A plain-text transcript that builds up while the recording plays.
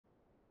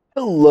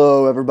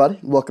Hello everybody,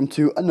 welcome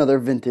to another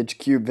Vintage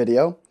Cube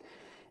video.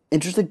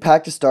 Interesting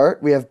pack to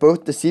start. We have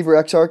both Deceiver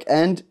Exarch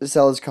and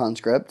Zealous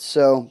Conscript.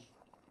 So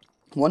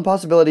one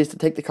possibility is to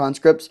take the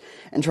conscripts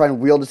and try and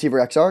wheel Deceiver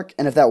Exarch,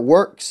 and if that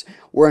works,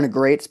 we're in a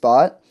great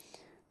spot.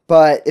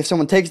 But if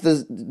someone takes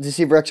the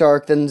Deceiver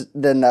Exarch,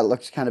 then that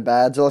looks kind of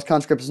bad. Zealous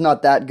Conscript is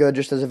not that good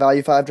just as a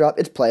value 5 drop.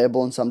 It's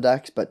playable in some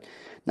decks, but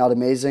not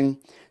amazing.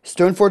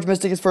 Stoneforge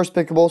Mystic is first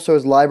pickable, so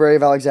is Library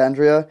of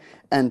Alexandria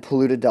and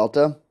Polluted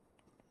Delta.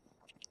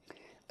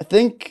 I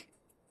think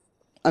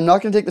I'm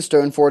not going to take the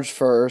Stoneforge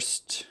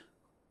first.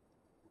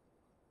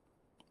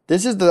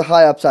 This is the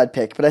high upside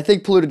pick, but I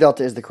think Polluted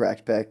Delta is the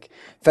correct pick.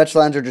 Fetch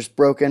lands are just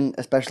broken,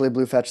 especially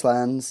blue fetch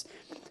lands.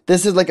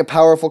 This is like a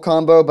powerful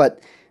combo,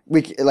 but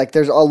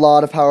there's a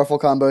lot of powerful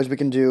combos we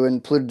can do,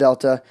 and Polluted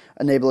Delta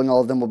enabling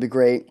all of them will be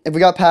great. If we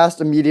got past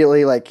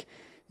immediately,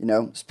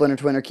 Splinter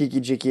Twin or Kiki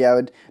Jiki, I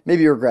would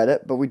maybe regret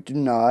it, but we do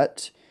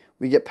not.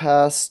 We get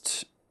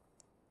past,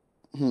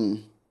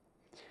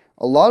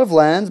 a lot of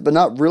lands, but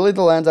not really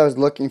the lands I was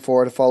looking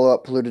for to follow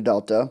up Polluted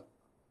Delta.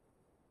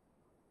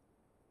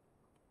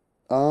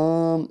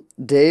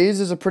 Daze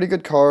is a pretty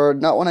good card.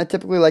 Not one I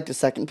typically like to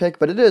second pick,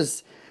 but it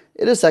is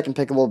second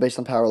pickable based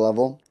on power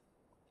level.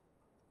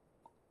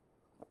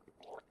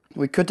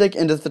 We could take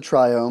Into the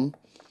Triome,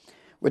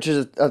 which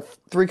is a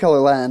 3-color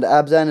land.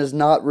 Abzan is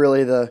not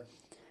really the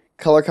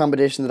color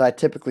combination that I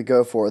typically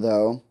go for,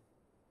 though.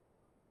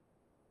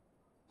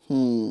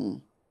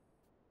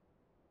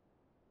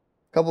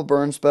 Couple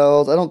burn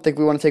spells. I don't think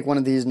we want to take one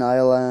of these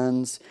Nile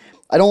lands.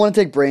 I don't want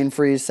to take Brain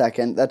Freeze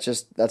second.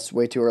 That's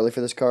way too early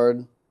for this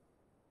card.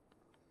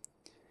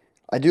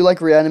 I do like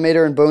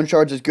Reanimator, and Bone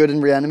Shards is good in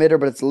Reanimator,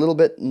 but it's a little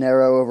bit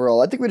narrow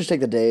overall. I think we just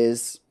take the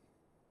Daze.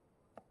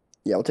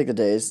 Yeah, we'll take the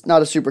Daze.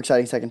 Not a super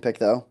exciting second pick,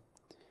 though.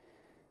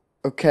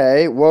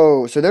 Okay,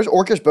 whoa. So there's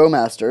Orcish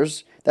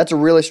Bowmasters. That's a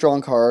really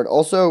strong card.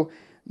 Also,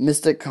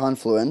 Mystic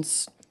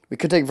Confluence. We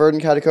could take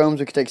Verdant Catacombs.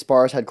 We could take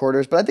Sparse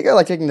Headquarters, but I think I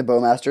like taking the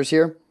Bowmasters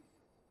here.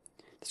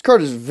 This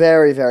card is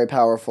very, very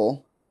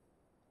powerful.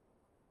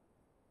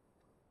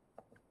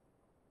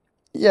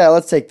 Yeah,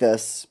 let's take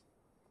this.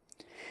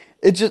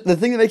 It's just the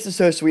thing that makes it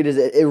so sweet is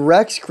it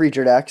wrecks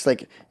creature decks.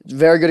 Like, it's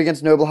very good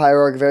against Noble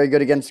Hierarch, very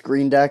good against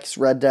green decks,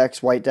 red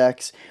decks, white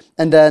decks,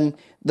 and then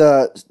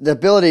the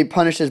ability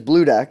punishes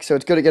blue decks, so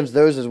it's good against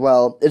those as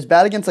well. It's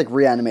bad against like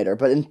Reanimator,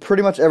 but in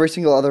pretty much every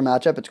single other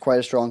matchup, it's quite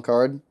a strong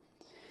card.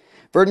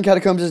 Verdant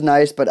Catacombs is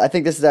nice, but I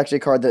think this is actually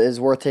a card that is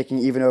worth taking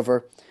even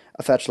over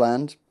a fetch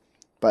land.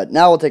 But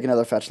now we'll take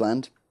another fetch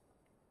land.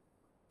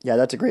 Yeah,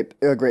 that's a great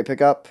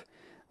pickup.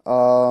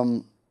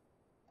 Not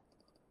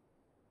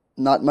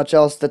much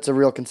else that's a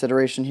real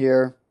consideration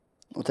here.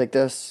 We'll take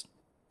this.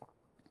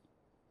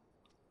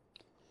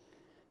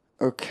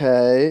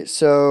 Okay,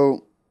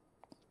 so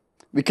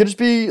we could just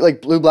be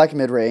like blue-black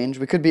mid-range.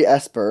 We could be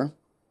Esper.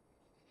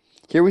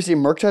 Here we see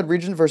Murktide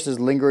Regent versus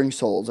Lingering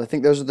Souls. I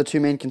think those are the two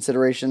main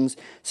considerations.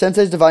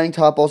 Sensei's Divining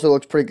Top also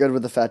looks pretty good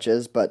with the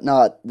fetches, but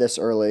not this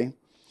early.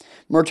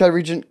 Murktide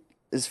Regent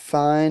is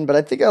fine, but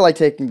I think I like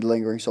taking the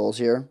Lingering Souls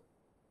here.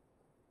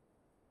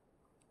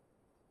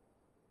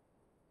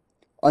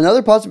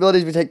 Another possibility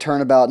is we take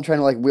Turnabout and trying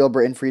to like wheel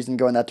Brain Freeze and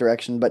go in that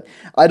direction, but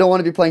I don't want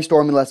to be playing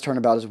Storm unless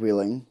Turnabout is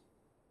wheeling.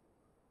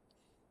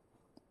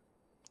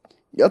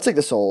 Yeah, let's take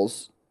the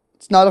Souls.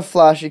 It's not a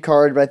flashy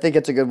card, but I think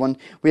it's a good one.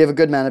 We have a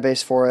good mana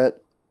base for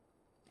it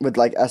with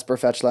like Esper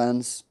fetch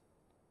lands.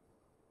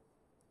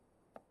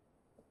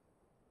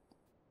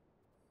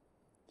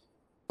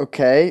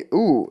 Okay.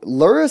 Ooh,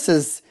 Lurrus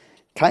is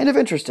kind of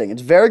interesting.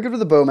 It's very good with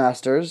the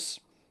Bowmasters.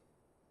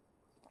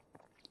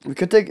 We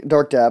could take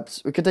Dark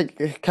Depths. We could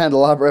take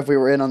Candelabra if we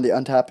were in on the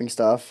untapping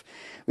stuff.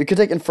 We could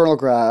take Infernal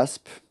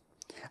Grasp.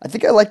 I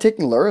think I like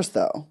taking Lurrus,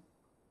 though.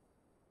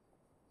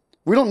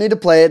 We don't need to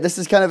play it. This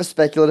is kind of a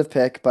speculative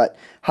pick, but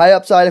high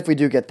upside if we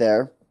do get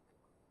there.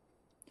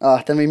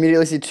 Then we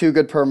immediately see two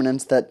good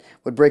permanents that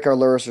would break our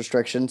Lurrus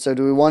restriction. So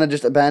do we want to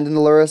just abandon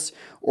the Lurrus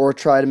or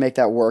try to make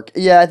that work?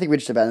 Yeah, I think we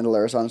just abandon the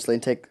Lurrus, honestly,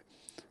 and take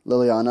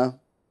Liliana.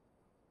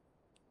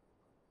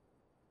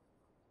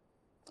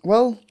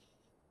 Well,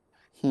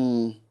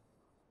 we'll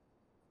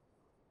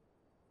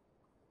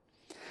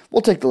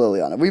take the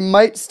Liliana. We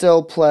might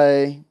still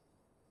play...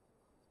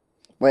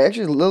 Wait,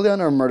 actually, Liliana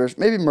or Murderous...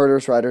 Maybe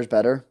Murderous Rider is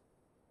better.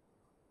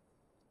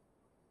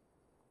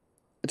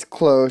 It's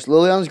close.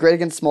 Liliana's great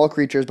against small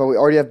creatures, but we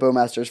already have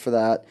Bowmasters for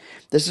that.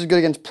 This is good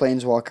against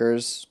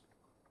Planeswalkers.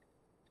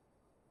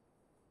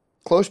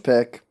 Close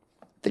pick.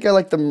 I think I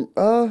like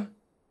the...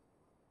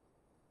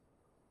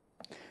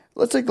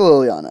 Let's take the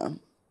Liliana.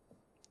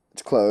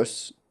 It's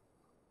close.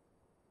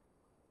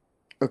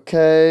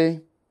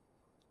 Okay.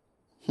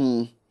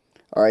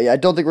 Alright, yeah, I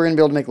don't think we're going to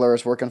be able to make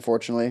Lurrus work,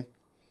 unfortunately.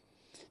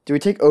 Do we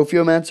take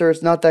Ophiomancer?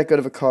 It's not that good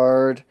of a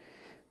card.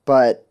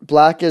 But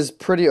black is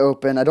pretty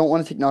open. I don't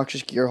want to take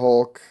Noxious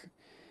Gearhulk.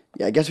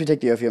 Yeah, I guess we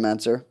take the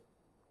Ophiomancer.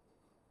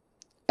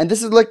 And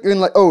this is like,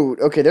 oh,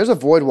 okay, there's a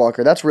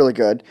Voidwalker. That's really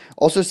good.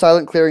 Also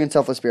Silent Clearing and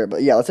Selfless Spirit.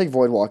 But yeah, let's take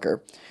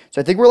Voidwalker.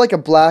 So I think we're like a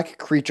black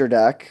creature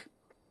deck.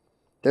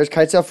 There's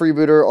Kitesail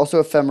Freebooter,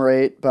 also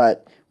Ephemerate,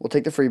 but We'll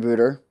take the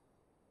freebooter.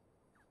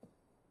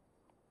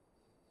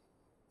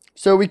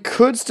 So we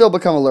could still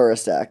become a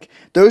Lurrus deck.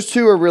 Those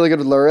two are really good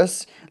with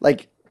Lurrus.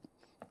 Like,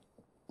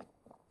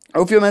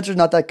 Ophiomancer's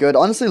not that good.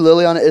 Honestly,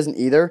 Liliana isn't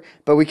either,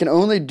 but we can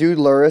only do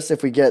Lurrus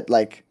if we get,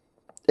 like,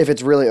 if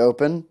it's really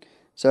open.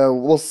 So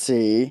we'll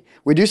see.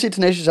 We do see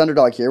Tenacious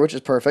Underdog here, which is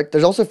perfect.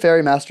 There's also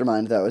Fairy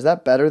Mastermind, though. Is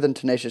that better than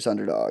Tenacious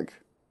Underdog?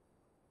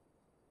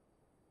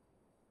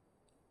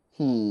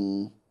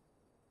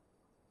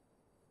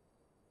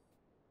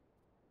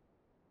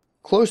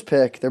 Close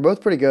pick. They're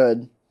both pretty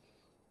good.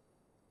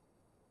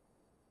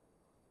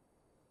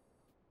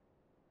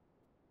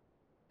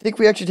 I think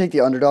we actually take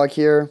the Underdog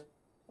here,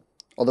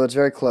 although it's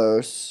very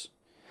close.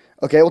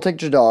 Okay, we'll take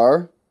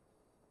Jadar.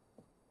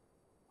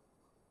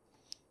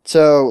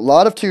 So, a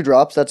lot of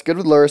 2-drops. That's good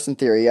with Lurrus in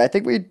theory. I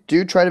think we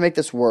do try to make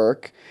this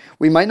work.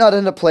 We might not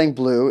end up playing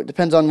blue. It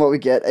depends on what we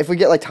get. If we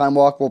get, like, Time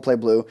Walk, we'll play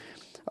blue.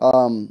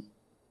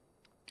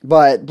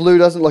 But blue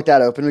doesn't look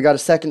that open. We got a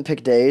second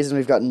pick Daze, and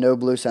we've got no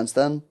blue since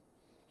then.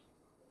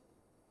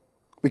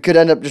 We could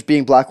end up just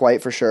being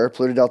black-white for sure.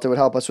 Polluted Delta would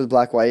help us with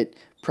black-white,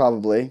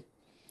 probably.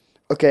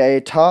 Okay,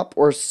 top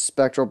or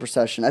Spectral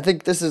Procession? I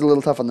think this is a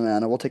little tough on the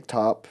mana. We'll take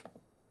top.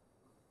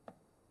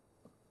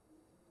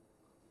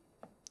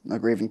 No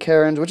Graven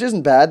Karens, which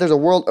isn't bad. There's a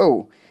world...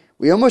 Oh,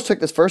 we almost took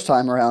this first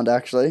time around,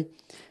 actually.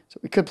 So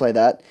we could play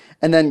that.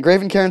 And then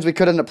Graven Karens, we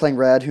could end up playing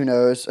red. Who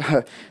knows?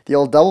 The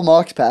old double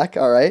Mox pack.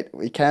 All right.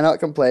 We cannot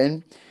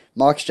complain.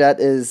 Mox Jet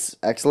is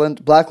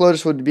excellent. Black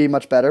Lotus would be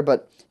much better,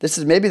 but this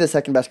is maybe the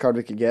second best card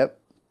we could get.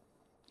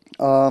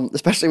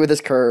 Especially with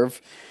this curve.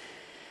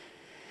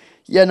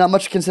 Yeah, not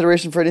much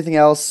consideration for anything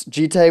else.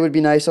 Jite would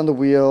be nice on the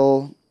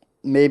wheel.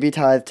 Maybe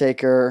Tithe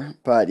Taker.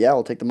 But yeah,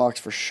 we'll take the Mox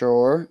for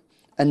sure.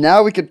 And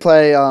now we could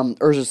play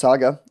Urza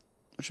Saga,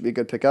 which would be a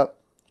good pickup.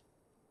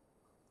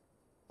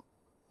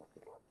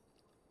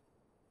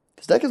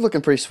 This deck is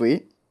looking pretty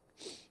sweet.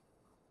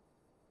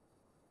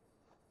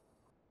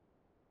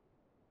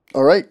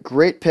 Alright,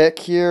 great pick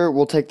here.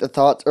 We'll take the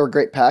Thought, or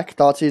great pack.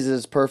 Thoughtseize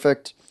is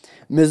perfect.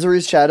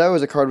 Misery's Shadow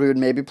is a card we would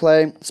maybe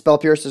play. Spell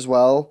Pierce as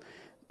well.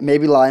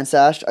 Maybe Lion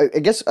Sash. I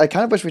guess I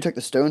kind of wish we took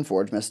the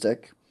Stoneforge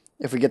Mystic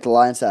if we get the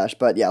Lion Sash.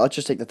 But yeah, let's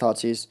just take the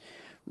Thoughtseize.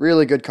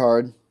 Really good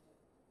card.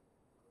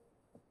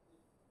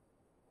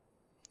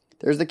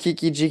 There's the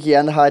Kiki Jiki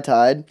and the High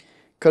Tide.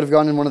 Could have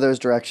gone in one of those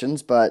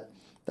directions, but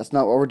that's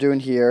not what we're doing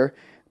here.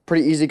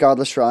 Pretty easy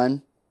Godless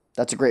Shrine.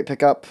 That's a great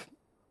pickup.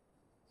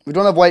 We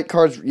don't have white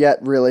cards yet,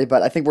 really,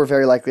 but I think we're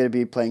very likely to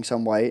be playing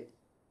some white.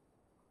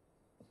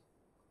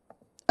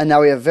 And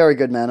now we have very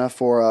good mana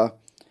for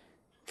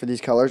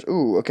these colors.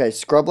 Ooh, okay,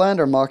 Scrubland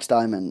or Mox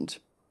Diamond?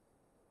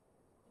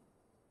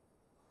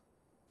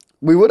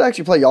 We would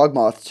actually play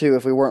Yawgmoth, too,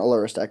 if we weren't a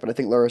Lurrus deck, but I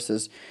think Lurrus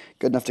is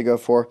good enough to go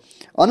for.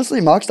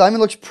 Honestly, Mox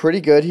Diamond looks pretty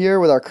good here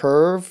with our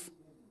curve.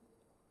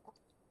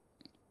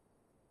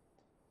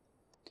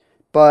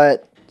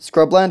 But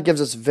Scrubland gives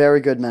us very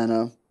good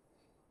mana.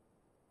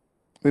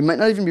 We might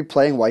not even be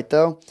playing white,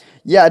 though.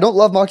 Yeah, I don't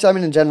love Mox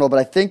Diamond in general, but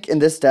I think in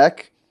this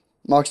deck,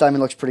 Mox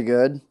Diamond looks pretty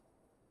good.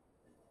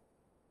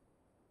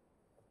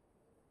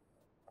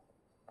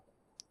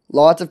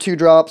 Lots of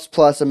 2-drops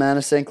plus a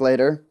mana sink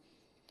later.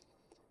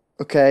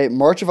 Okay,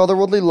 March of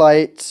Otherworldly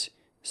Light,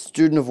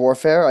 Student of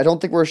Warfare. I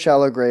don't think we're a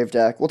Shallow Grave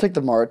deck. We'll take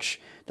the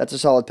March. That's a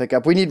solid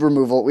pickup. We need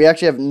removal. We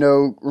actually have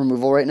no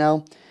removal right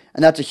now,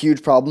 and that's a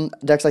huge problem.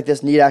 Decks like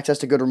this need access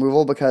to good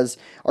removal because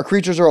our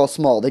creatures are all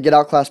small. They get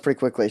outclassed pretty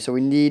quickly, so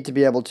we need to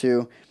be able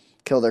to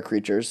kill their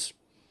creatures.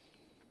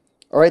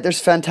 Alright, there's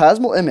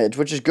Phantasmal Image,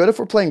 which is good if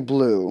we're playing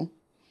blue.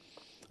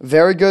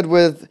 Very good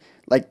with,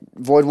 like,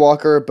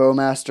 Voidwalker,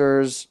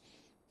 Bowmasters.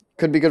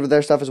 Could be good with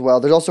their stuff as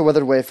well. There's also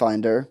Weathered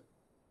Wayfinder.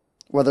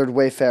 Weathered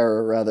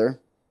Wayfarer, rather.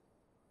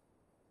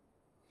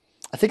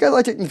 I think I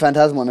like taking the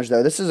Phantasmal Image,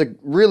 though. This is a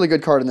really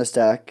good card in this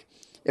deck,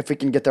 if we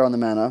can get there on the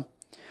mana.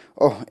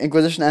 Oh,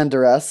 Inquisition and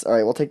Duress.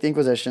 Alright, we'll take the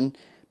Inquisition.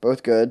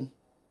 Both good.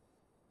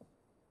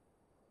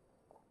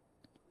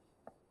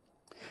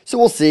 So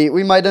we'll see.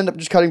 We might end up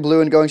just cutting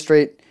blue and going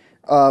straight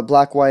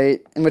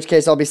black-white, in which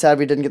case I'll be sad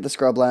we didn't get the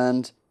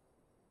Scrubland.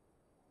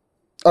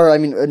 Or, I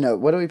mean, no.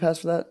 What did we pass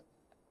for that?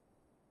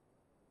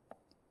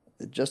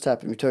 It just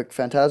happened. We took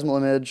Phantasmal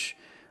Image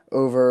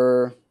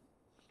over,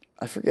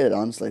 I forget,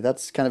 honestly.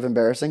 That's kind of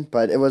embarrassing,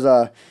 but it was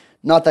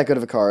not that good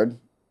of a card.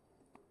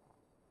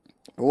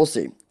 But we'll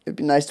see. It'd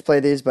be nice to play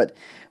these, but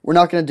we're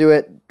not going to do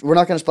it. We're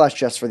not going to splash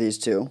just for these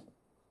two.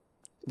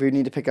 We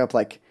need to pick up,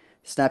 like,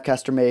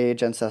 Snapcaster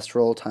Mage,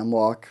 Ancestral, Time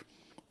Walk,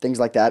 things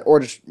like that, or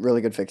just really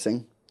good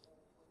fixing.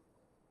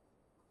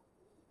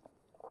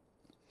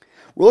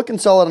 We're looking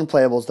solid on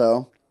playables,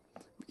 though.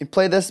 We can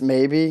play this,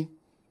 maybe,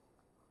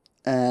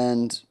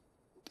 and,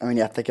 I mean,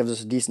 yeah, that gives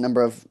us a decent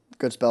number of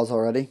good spells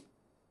already.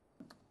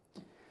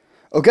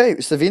 Okay,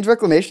 Sevinne's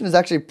Reclamation is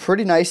actually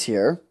pretty nice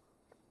here.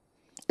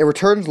 It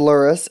returns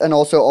Lurrus and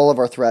also all of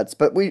our threats,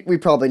 but we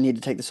probably need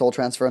to take the Soul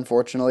Transfer,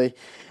 unfortunately.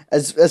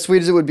 As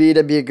sweet as it would be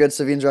to be a good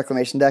Sevinne's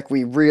Reclamation deck,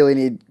 we really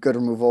need good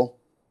removal.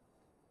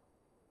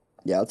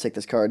 Yeah, let's take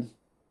this card.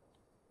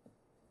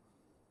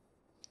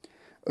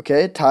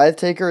 Okay, Tithe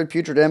Taker and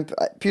Putrid Imp.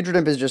 Putrid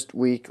Imp is just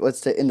weak. Let's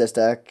take in this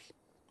deck.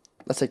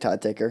 Let's take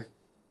Tithe Taker.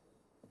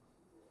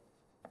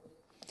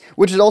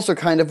 Which is also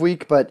kind of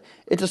weak, but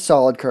it's a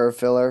solid curve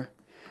filler.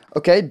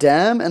 Okay,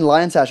 Dam and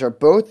Lion Sash are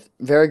both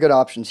very good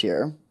options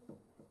here.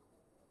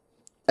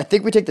 I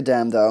think we take the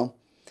Dam, though.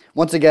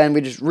 Once again,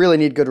 we just really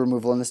need good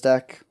removal in this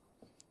deck.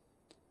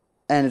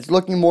 And it's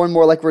looking more and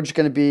more like we're just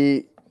going to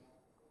be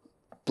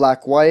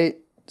black-white.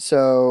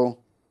 So,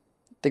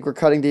 I think we're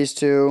cutting these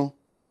two.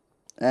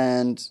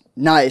 And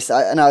nice.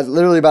 And I was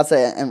literally about to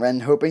say,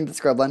 and hoping the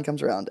Scrubland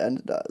comes around, and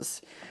it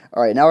does.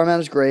 All right, now our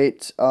mana's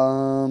great.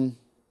 We're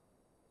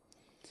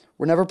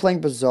never playing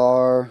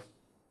Bazaar.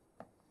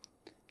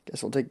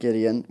 Guess we'll take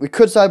Gideon. We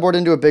could sideboard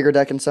into a bigger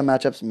deck in some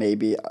matchups,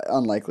 maybe.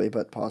 Unlikely,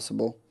 but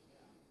possible.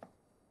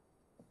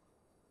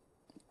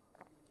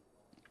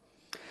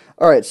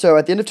 Alright, so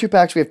at the end of 2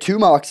 packs, we have 2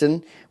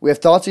 Moxen. We have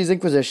Thoughtseize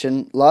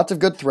Inquisition. Lots of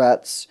good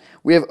threats.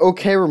 We have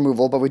okay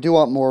removal, but we do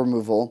want more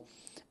removal.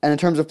 And in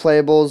terms of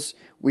playables,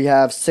 we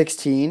have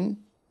 16.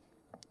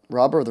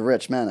 Robber of the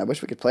Rich. Man, I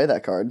wish we could play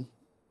that card.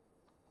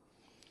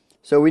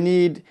 So we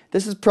need...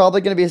 This is probably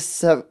going to be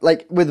a...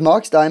 Like, with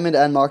Mox Diamond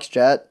and Mox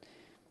Jet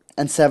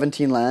and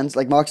 17 lands.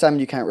 Like, Mox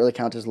Diamond you can't really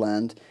count as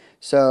land.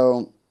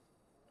 So...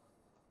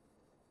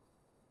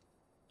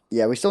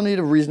 Yeah, we still need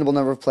a reasonable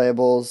number of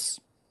playables.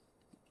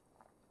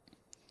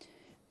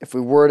 If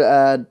we were to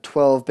add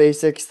 12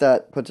 basics,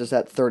 that puts us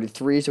at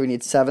 33. So we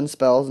need 7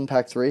 spells in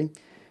pack 3.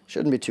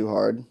 Shouldn't be too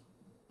hard.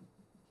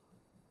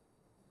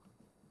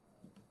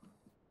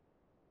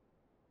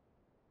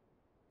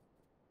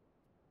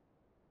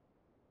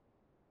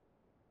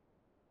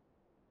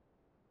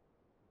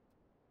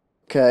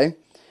 Okay.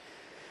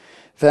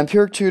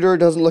 Vampiric Tutor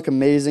doesn't look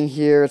amazing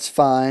here. It's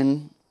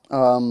fine.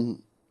 I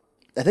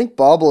think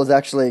Bauble is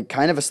actually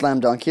kind of a slam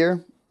dunk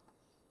here.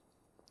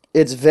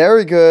 It's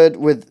very good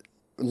with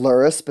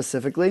Lurrus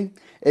specifically.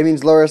 It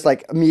means Lurrus,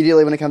 like,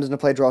 immediately when it comes into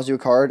play, draws you a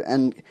card,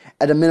 and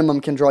at a minimum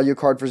can draw you a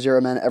card for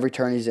 0 mana every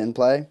turn he's in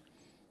play.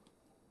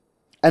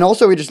 And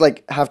also we just,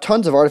 like, have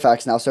tons of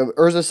artifacts now, so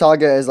Urza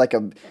Saga is, like,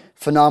 a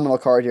phenomenal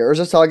card here.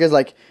 Urza Saga is,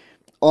 like,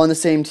 on the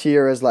same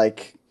tier as,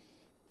 like,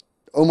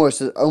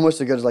 almost as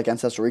good as, like,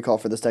 Ancestral Recall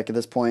for this deck at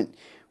this point.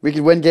 We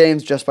could win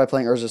games just by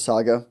playing Urza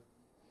Saga.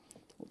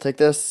 We'll take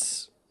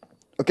this.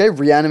 Okay,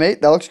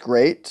 Reanimate. That looks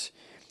great.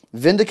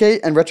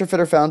 Vindicate and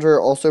Retrofitter Founder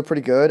are also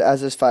pretty good,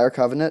 as is Fire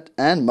Covenant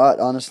and Mutt,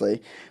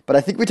 honestly. But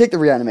I think we take the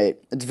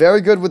Reanimate. It's very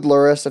good with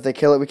Lurrus. If they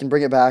kill it, we can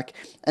bring it back.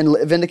 And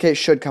Vindicate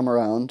should come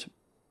around.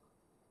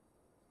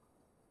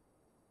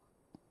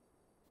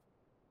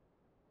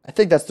 I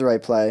think that's the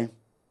right play.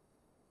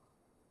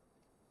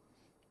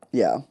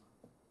 Yeah.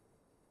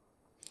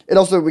 It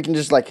also, we can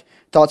just, like,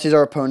 Thoughtseize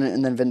our opponent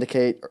and then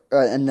Vindicate,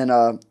 and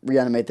then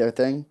Reanimate their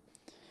thing.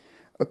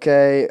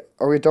 Okay,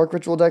 are we a Dark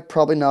Ritual deck?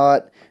 Probably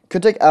not.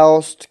 Could take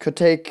Oust, could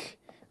take...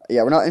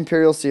 Yeah, we're not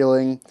Imperial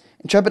Sealing.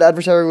 Intrepid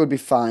Adversary would be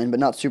fine, but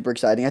not super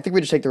exciting. I think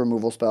we just take the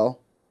removal spell.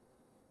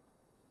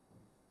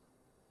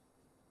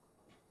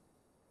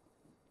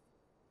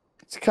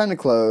 It's kind of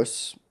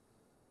close.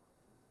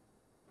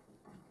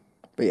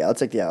 But yeah, let's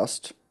take the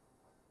Oust.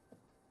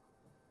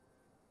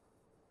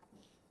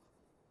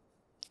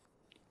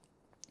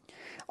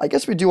 I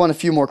guess we do want a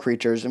few more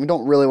creatures, and we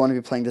don't really want to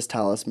be playing this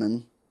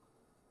Talisman.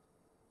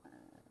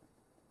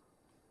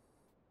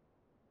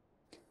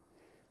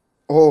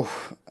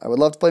 Oh, I would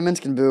love to play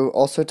Minsc and Boo,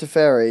 also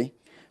Teferi,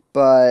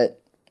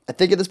 but I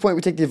think at this point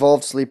we take the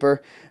Evolved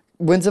Sleeper.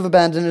 Winds of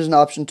Abandon is an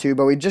option too,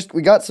 but we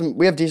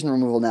have decent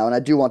removal now, and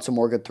I do want some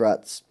more good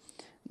threats.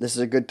 This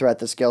is a good threat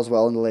that scales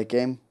well in the late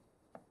game.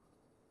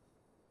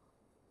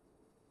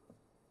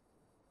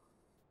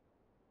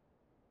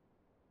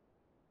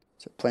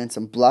 So playing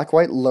some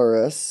Black-White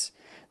Lurrus.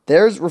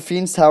 There's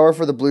Rafine's Tower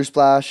for the blue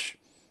splash,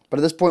 but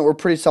at this point we're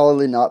pretty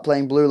solidly not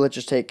playing blue. Let's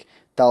just take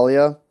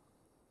Thalia.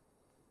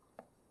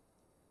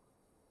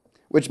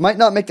 Which might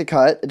not make the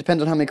cut. It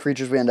depends on how many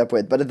creatures we end up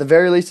with. But at the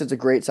very least, it's a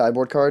great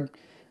sideboard card.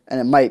 And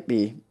it might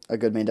be a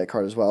good main deck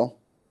card as well.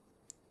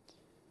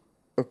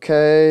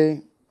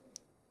 Okay.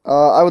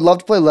 I would love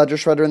to play Ledger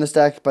Shredder in this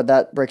deck, but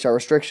that breaks our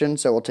restriction.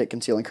 So we'll take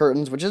Concealing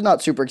Curtains, which is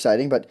not super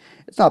exciting, but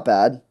it's not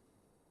bad.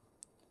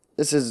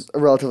 This is a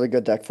relatively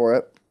good deck for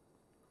it.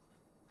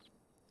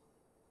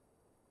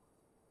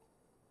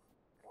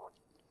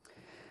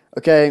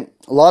 Okay,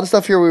 a lot of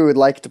stuff here we would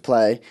like to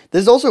play.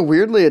 This is also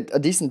weirdly a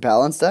decent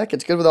balance deck.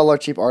 It's good with all our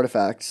cheap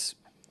artifacts.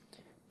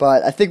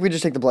 But I think we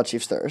just take the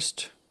Bloodchief's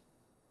Thirst.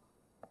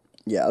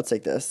 Yeah, let's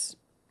take this.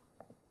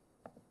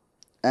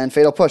 And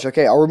Fatal Push.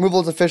 Okay, our removal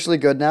is officially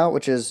good now,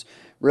 which is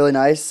really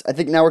nice. I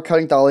think now we're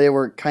cutting Thalia.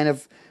 We're kind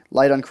of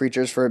light on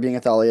creatures for being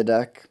a Thalia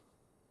deck.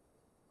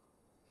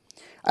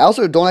 I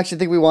also don't actually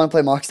think we want to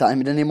play Mox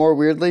Diamond anymore,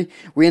 weirdly.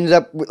 We ended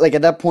up, like,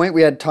 at that point,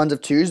 we had tons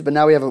of 2s, but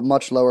now we have a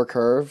much lower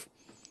curve.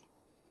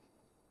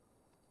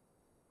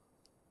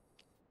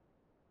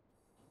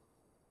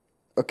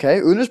 Okay,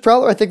 Una's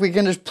Prowler, I think we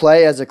can just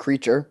play as a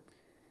creature.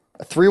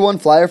 A 3/1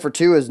 flyer for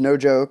 2 is no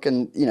joke,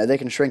 and, you know, they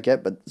can shrink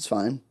it, but it's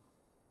fine.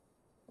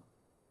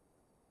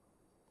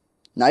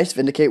 Nice,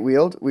 Vindicate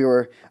wield. We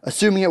were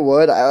assuming it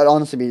would. I would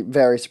honestly be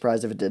very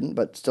surprised if it didn't,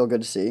 but still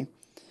good to see.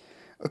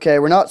 Okay,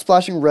 we're not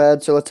splashing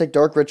red, so let's take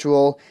Dark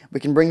Ritual. We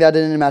can bring that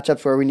in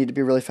matchups where we need to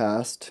be really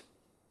fast.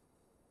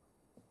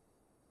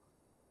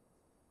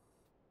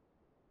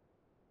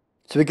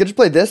 So we could just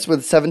play this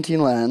with 17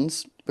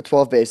 lands, with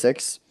 12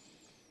 basics,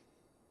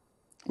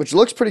 which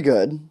looks pretty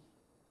good.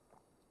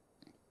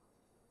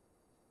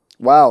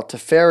 Wow,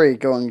 Teferi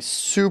going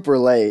super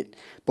late.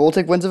 But we'll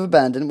take Winds of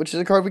Abandon, which is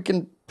a card we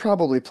can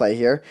probably play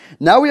here.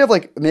 Now we have,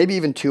 like, maybe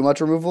even too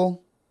much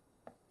removal.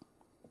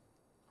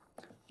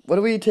 What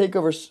do we take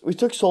over? We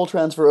took Soul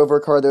Transfer over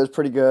a card that was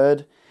pretty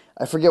good.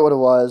 I forget what it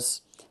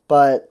was,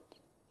 but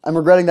I'm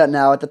regretting that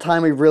now. At the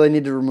time, we really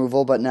needed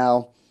removal, but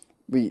now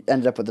we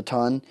ended up with a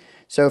ton.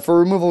 So for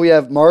removal, we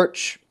have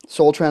March,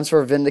 Soul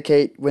Transfer,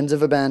 Vindicate, Winds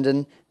of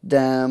Abandon,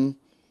 Dam,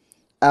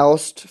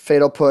 Oust,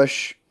 Fatal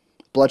Push,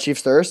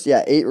 Bloodchief's Thirst.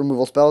 Yeah, 8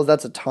 removal spells.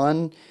 That's a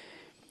ton.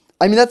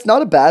 I mean, that's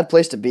not a bad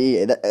place to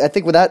be. I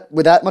think with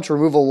that much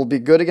removal, we'll be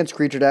good against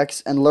creature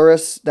decks, and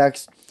Lurrus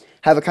decks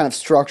have a kind of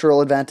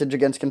structural advantage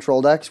against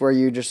control decks, where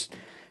you just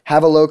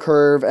have a low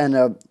curve and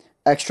a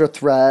extra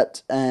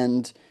threat,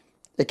 and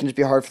it can just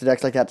be hard for the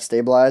decks like that to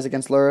stabilize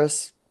against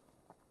Lurrus.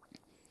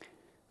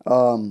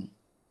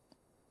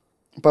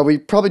 But we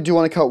probably do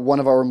want to cut one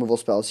of our removal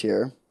spells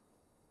here.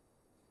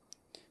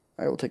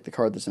 All right, we'll take the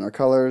card that's in our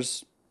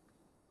colors.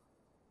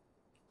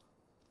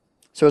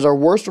 So is our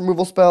worst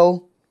removal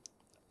spell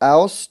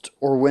Oust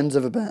or Winds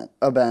of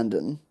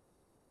Abandon?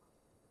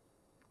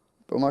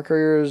 Bowmar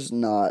Courier is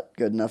not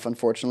good enough,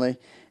 unfortunately.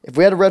 If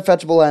we had a red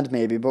fetchable land,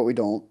 maybe, but we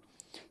don't.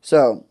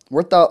 So,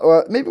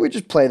 maybe we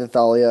just play the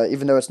Thalia,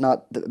 even though it's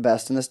not the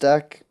best in this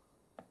deck.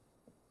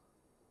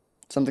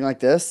 Something like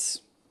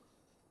this.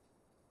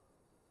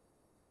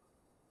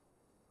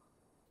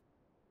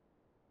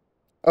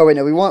 Oh, wait,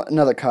 no, we want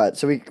another cut,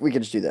 so we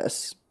could just do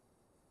this.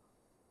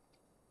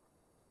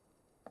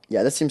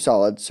 Yeah, this seems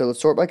solid. So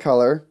let's sort by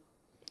color.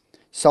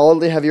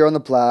 Solidly heavier on the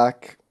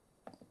black.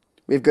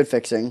 We have good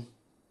fixing.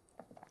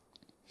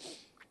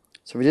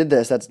 So we did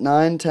this. That's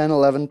 9, 10,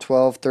 11,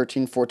 12,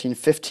 13, 14,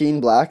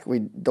 15 black. We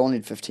don't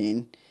need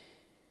 15.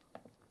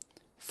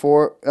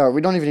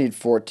 We don't even need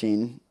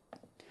 14.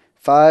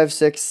 5,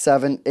 6,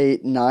 7,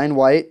 8, 9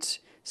 white.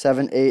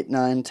 7, 8,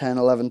 9, 10,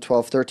 11,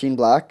 12, 13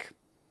 black.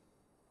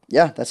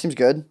 Yeah, that seems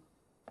good.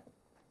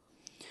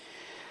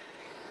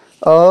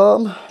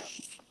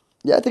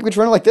 Yeah, I think we just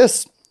run it like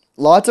this.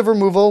 Lots of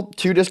removal,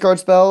 2 discard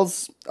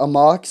spells, a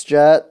Mox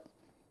Jet.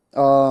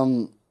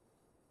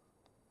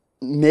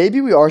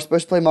 Maybe we are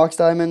supposed to play Mox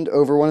Diamond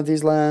over one of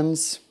these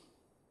lands.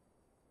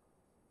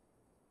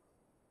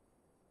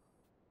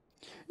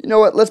 You know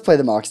what? Let's play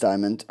the Mox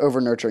Diamond over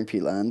Nurturing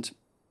Peatland.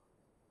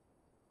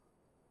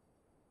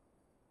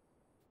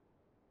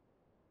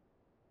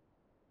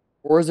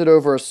 Or is it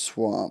over a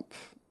swamp?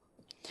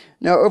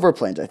 No, over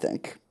Plains, I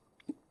think.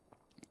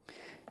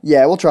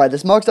 Yeah, we'll try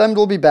this. Mox Diamond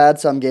will be bad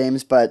some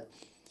games, but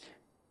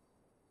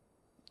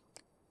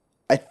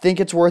I think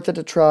it's worth it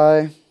to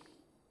try.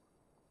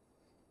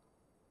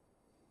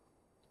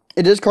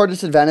 It is card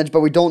disadvantage,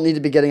 but we don't need to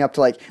be getting up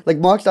to like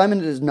Mox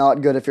Diamond is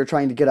not good if you're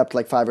trying to get up to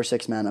like 5 or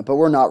 6 mana, but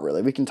we're not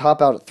really. We can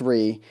top out at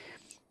 3.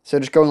 So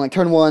just going like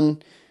turn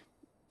 1,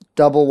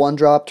 double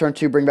 1-drop, turn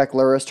 2, bring back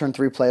Lurrus, turn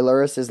 3, play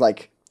Lurrus is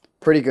like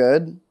pretty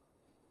good.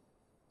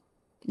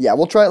 Yeah,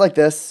 we'll try it like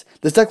this.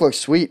 This deck looks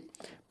sweet.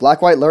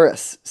 Black-White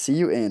Lurrus. See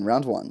you in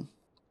round 1.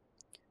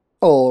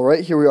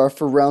 Alright, here we are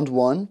for round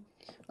 1.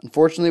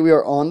 Unfortunately, we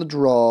are on the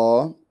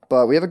draw,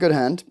 but we have a good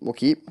hand. We'll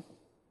keep.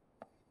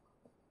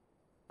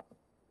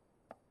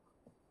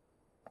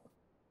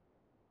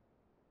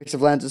 Mix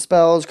of lands and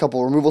spells,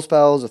 couple removal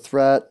spells, a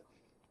threat.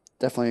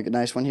 Definitely a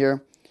nice one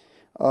here.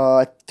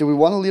 Do we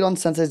want to lead on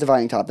Sensei's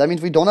Divining Top? That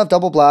means we don't have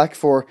double black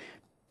for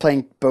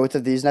playing both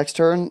of these next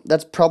turn.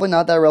 That's probably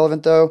not that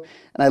relevant, though.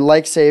 And I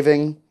like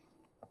saving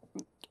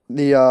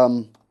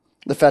the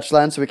fetch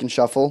land so we can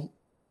shuffle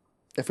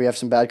if we have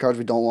some bad cards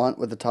we don't want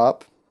with the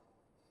top.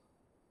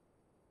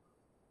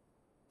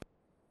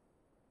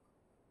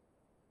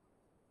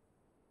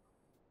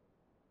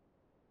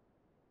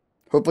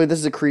 Hopefully this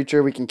is a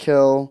creature we can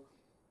kill.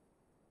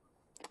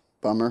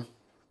 Bummer.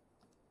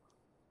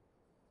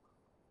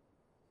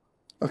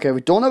 Okay,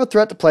 we don't have a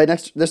threat to play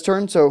this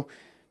turn, so...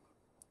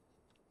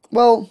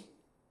 Well...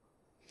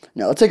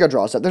 No, let's take our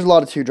draw set. There's a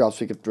lot of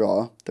 2-drops we could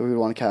draw that we would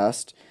want to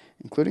cast,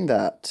 including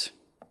that.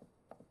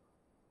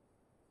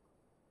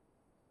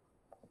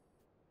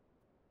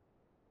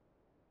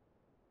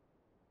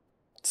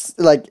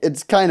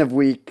 It's kind of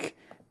weak.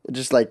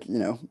 Just like, you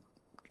know...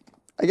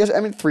 I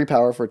mean, 3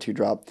 power for a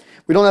 2-drop.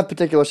 We don't have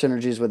particular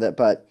synergies with it,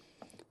 but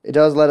it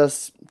does let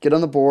us get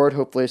on the board,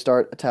 hopefully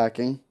start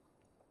attacking.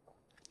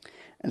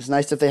 And it's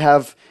nice if they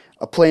have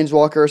a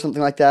Planeswalker or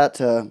something like that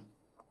to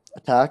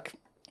attack.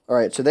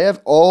 Alright, so they have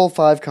all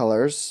 5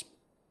 colors.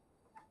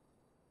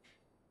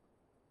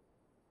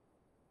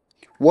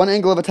 One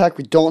angle of attack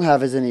we don't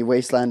have is any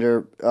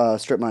Wastelander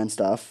Strip Mine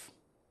stuff.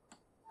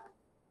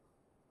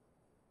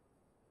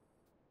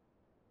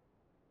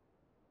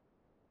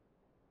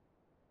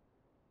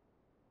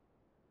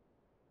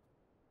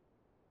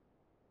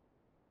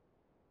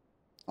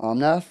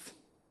 Omnath.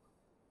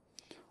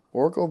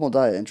 Oracle of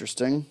Moldiah,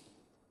 interesting.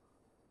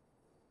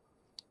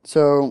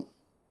 So,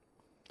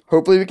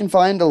 hopefully we can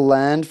find a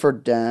land for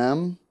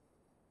Dam,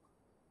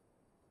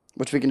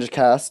 which we can just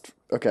cast.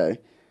 Okay.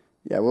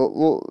 Yeah,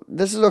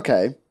 this is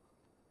okay.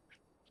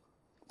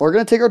 We're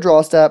going to take our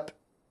draw step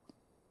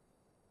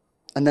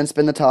and then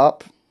spin the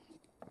top.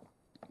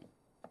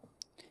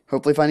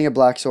 Hopefully finding a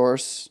black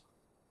source.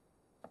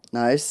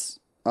 Nice.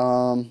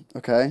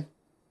 Okay.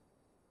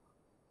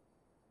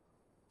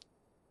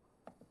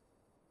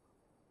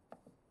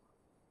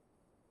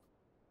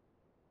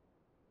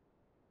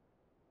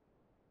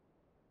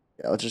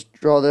 Yeah, let's just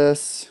draw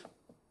this.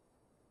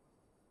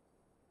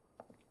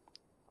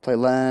 Play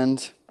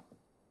land.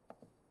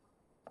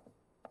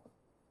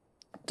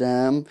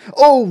 Damn.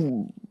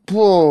 Oh!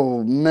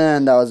 Whoa,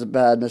 man, that was a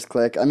bad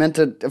misclick. I meant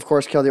to, of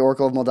course, kill the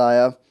Oracle of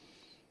Moldiah.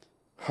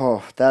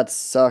 Oh, that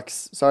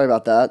sucks. Sorry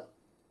about that.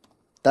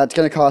 That's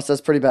going to cost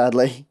us pretty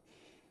badly.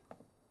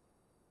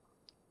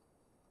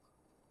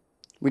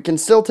 We can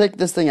still take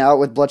this thing out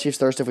with Bloodchief's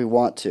Thirst if we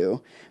want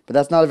to, but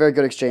that's not a very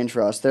good exchange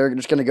for us. They're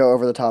just going to go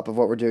over the top of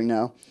what we're doing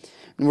now.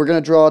 And we're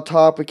going to draw a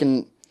top. We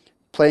can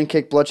play and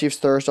kick Bloodchief's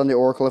Thirst on the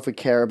Oracle if we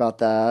care about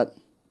that.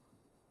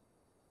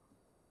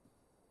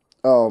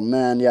 Oh,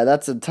 man, yeah,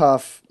 that's a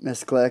tough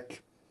misclick.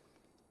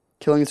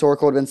 Killing this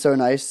Oracle would have been so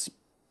nice.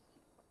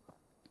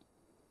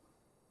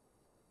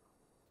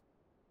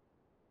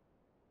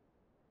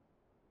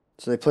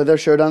 So they play their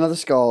Showdown of the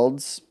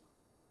Scalds.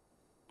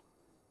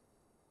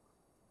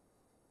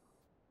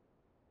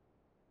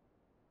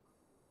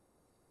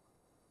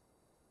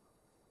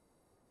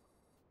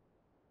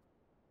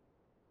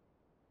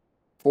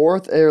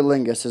 Fourth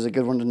Aerlingus is a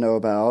good one to know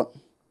about.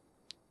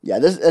 Yeah,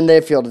 and they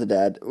have Field of the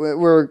Dead.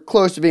 We're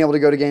close to being able to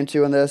go to game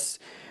 2 in this.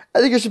 I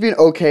think it should be an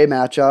okay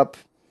matchup.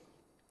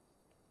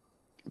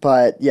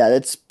 But yeah,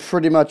 it's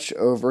pretty much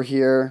over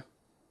here.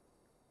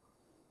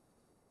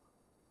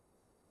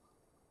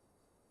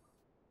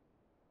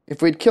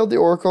 If we'd killed the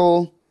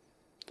Oracle,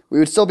 we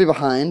would still be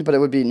behind, but it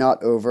would be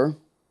not over.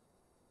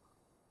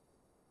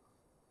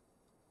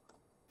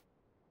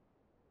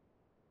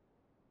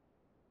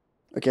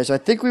 Okay, so I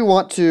think we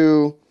want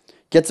to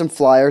get some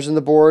flyers in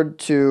the board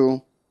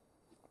to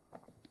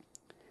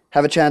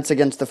have a chance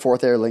against the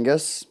fourth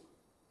Aerlingus.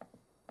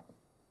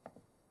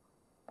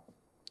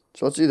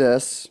 So let's do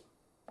this.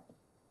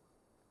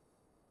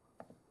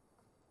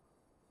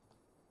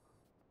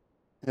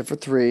 Hit for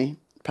 3.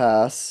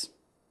 Pass.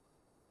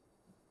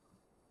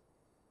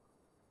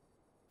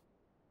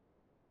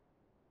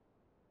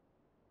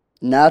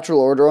 Natural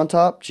order on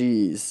top?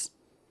 Jeez.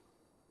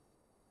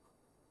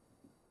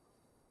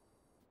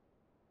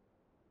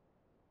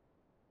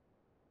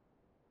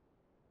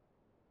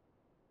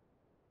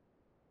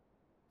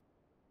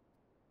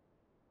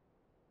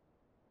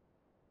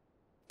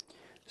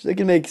 So they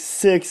can make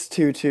 6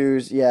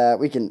 2/2s. Yeah,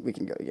 we can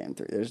go to game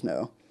 3.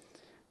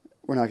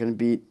 We're not going to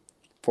beat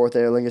fourth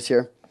Aerlingus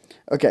here.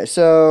 Okay,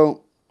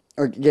 so,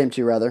 or game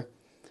 2 rather.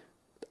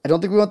 I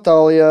don't think we want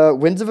Thalia.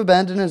 Winds of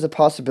Abandon is a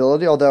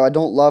possibility, although I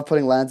don't love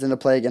putting lands into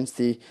play against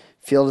the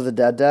Field of the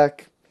Dead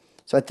deck.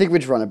 So I think we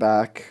just run it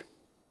back.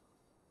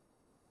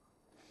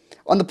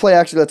 On the play,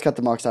 actually, let's cut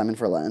the Mox Diamond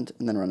for land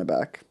and then run it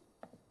back.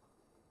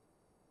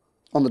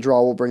 On the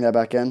draw, we'll bring that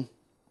back in.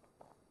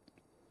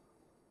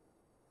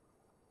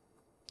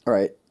 All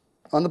right.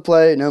 On the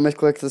play, no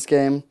misclicks this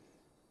game.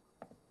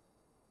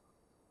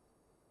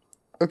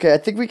 Okay, I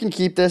think we can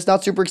keep this.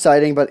 Not super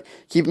exciting, but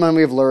keep in mind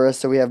we have Lurrus,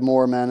 so we have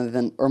more mana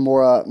than, or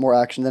more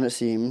action than it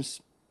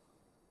seems.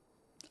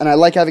 And I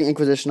like having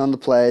Inquisition on the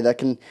play that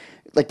can,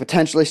 like,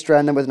 potentially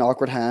strand them with an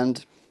awkward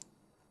hand.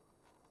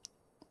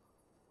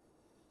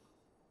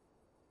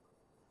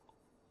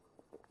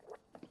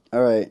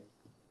 All right.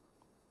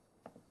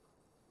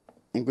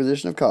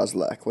 Inquisition of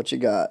Kozilek, what you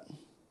got?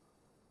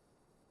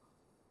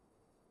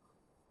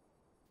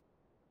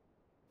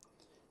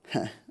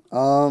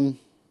 um.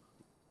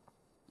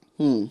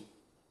 I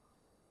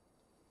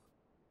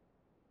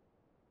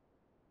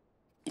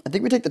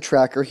think we take the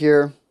tracker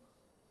here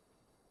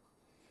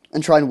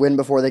and try and win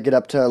before they get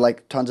up to,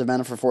 like, tons of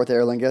mana for fourth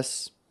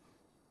Aerlingus.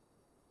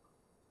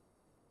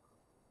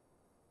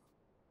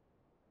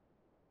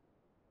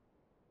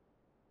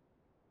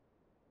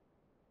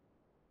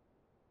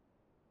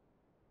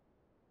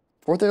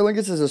 Fourth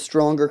Aerlingus is a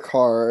stronger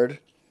card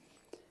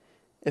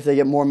if they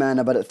get more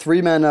mana, but at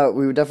 3 mana,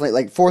 we would definitely,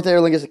 like, fourth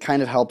Aerlingus, it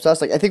kind of helps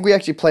us. Like, I think we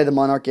actually play the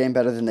Monarch game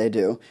better than they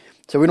do,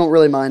 so we don't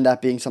really mind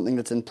that being something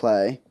that's in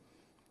play.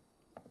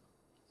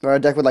 We're a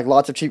deck with, like,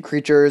 lots of cheap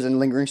creatures and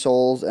Lingering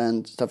Souls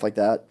and stuff like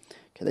that.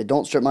 Okay, they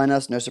don't strip mine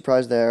us, no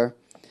surprise there.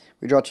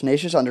 We draw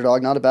Tenacious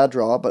Underdog, not a bad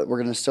draw, but we're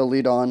going to still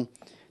lead on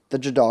the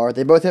Jadar.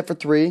 They both hit for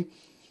 3,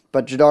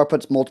 but Jadar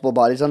puts multiple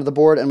bodies onto the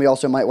board, and we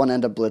also might want to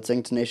end up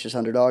blitzing Tenacious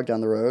Underdog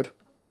down the road.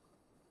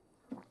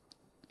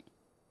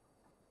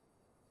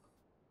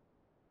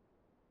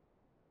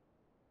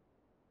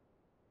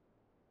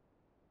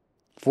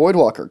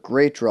 Voidwalker,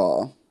 great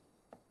draw.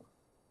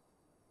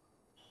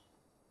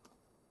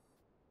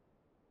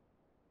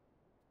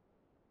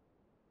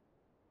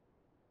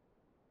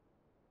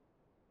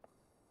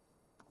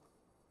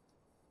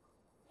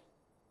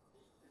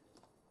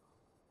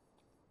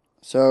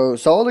 So,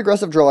 solid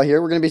aggressive draw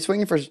here. We're going to be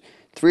swinging for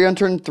 3 on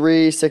turn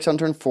 3, 6 on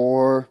turn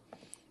 4,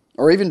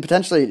 or even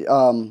potentially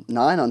 9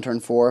 on turn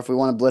 4 if we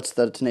want to blitz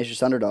the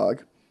Tenacious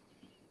Underdog.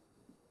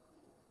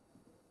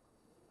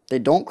 They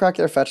don't crack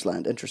their fetch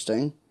land.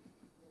 Interesting.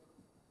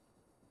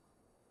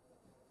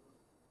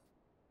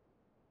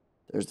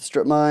 There's the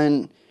Strip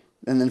Mine.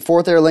 And then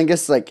 4th Aer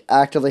Lingus like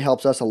actively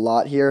helps us a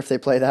lot here if they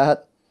play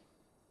that.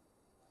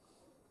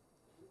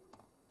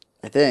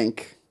 I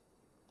think.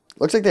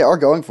 Looks like they are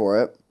going for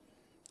it.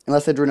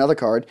 Unless they drew another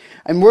card.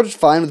 I mean, we're just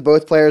fine with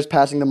both players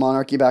passing the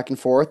Monarchy back and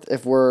forth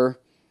if we're...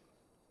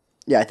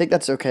 Yeah, I think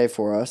that's okay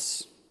for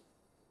us.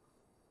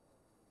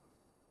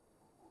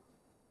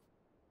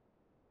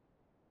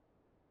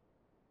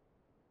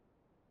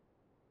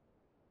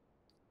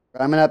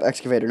 Ramanap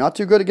Excavator. Not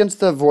too good against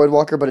the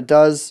Voidwalker, but it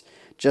does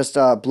just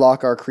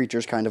block our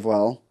creatures kind of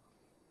well.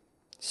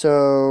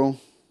 So...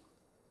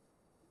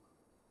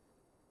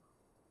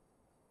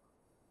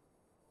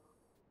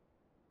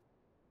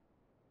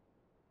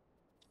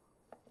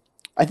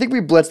 I think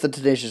we blitz the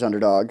Tenacious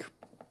Underdog.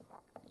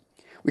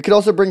 We could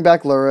also bring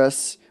back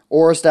Lurrus,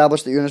 or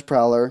establish the Unis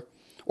Prowler,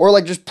 or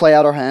like just play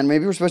out our hand.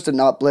 Maybe we're supposed to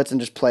not blitz and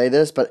just play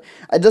this, but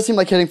it does seem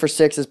like hitting for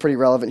 6 is pretty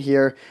relevant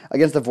here,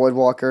 against the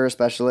Voidwalker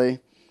especially.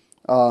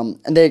 And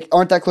they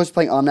aren't that close to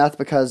playing Omnath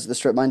because the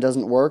Strip Mine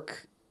doesn't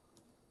work.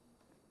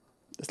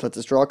 This lets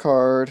us draw a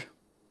card.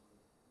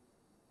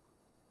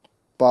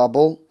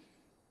 Bobble.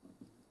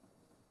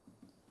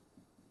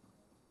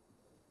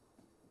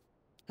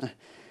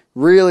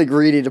 Really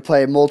greedy to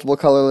play multiple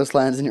colorless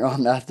lands in your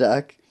Omnath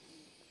deck.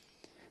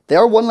 They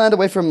are 1 land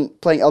away from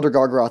playing Elder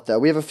Gargaroth, though.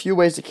 We have a few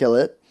ways to kill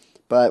it,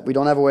 but we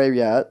don't have a way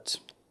yet.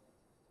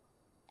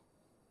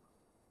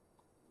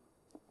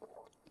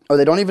 Oh,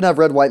 they don't even have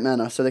red-white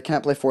mana, so they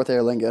can't play 4th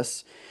Aer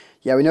Lingus.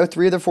 Yeah, we know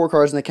 3 of their 4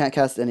 cards, and they can't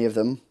cast any of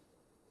them.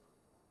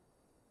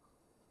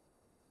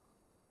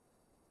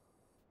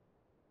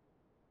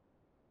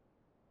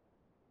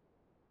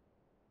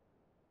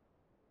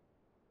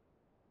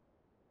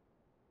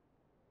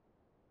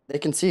 They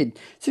concede.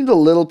 Seems a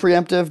little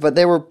preemptive, but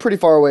they were pretty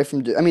far away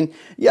from... I mean,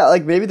 yeah,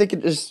 like, maybe they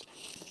could just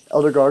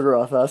Elder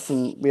Gargaroth us,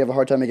 and we have a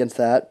hard time against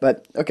that.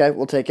 But, okay,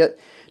 we'll take it.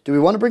 Do we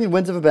want to bring in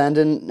Winds of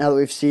Abandon now that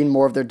we've seen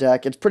more of their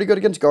deck? It's pretty good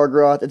against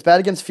Gargaroth. It's bad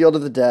against Field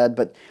of the Dead,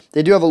 but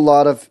they do have a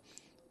lot of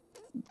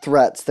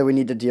threats that we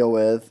need to deal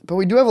with. But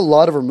we do have a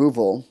lot of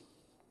removal.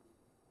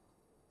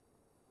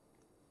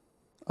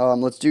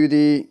 Let's do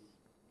the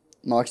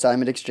Mox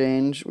Diamond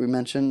Exchange we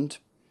mentioned.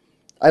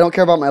 I don't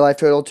care about my life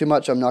total too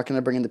much. I'm not going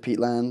to bring in the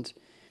Peatland.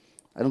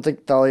 I don't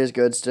think Thalia is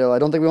good still. I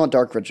don't think we want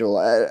Dark Ritual.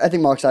 I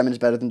think Mox Diamond is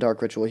better than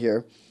Dark Ritual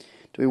here.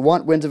 Do we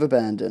want Winds of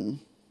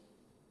Abandon?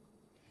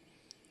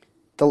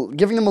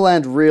 Giving them a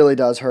land really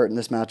does hurt in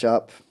this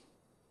matchup.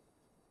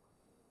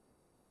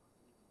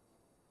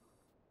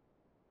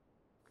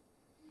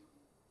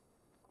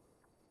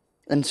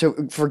 And so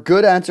for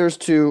good answers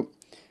to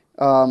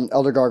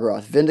Elder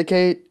Gargaroth,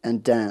 Vindicate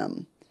and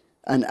Damn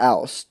and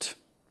Oust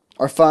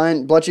are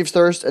fine. Bloodchief's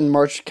Thirst and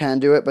March can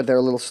do it, but they're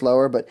a little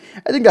slower. But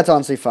I think that's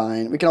honestly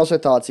fine. We can also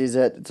Thoughtseize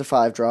it. It's a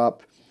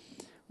 5-drop.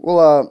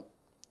 We'll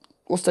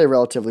stay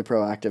relatively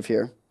proactive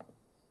here.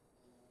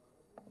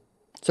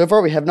 So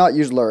far, we have not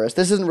used Lurrus.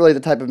 This isn't really the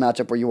type of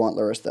matchup where you want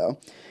Lurrus, though.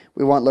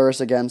 We want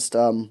Lurrus against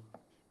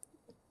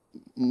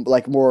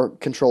like more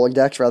controlling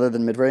decks rather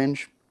than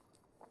mid-range.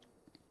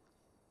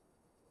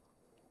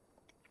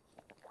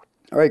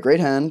 All right, great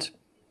hand.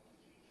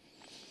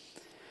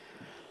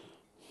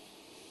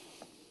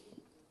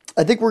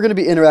 I think we're going to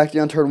be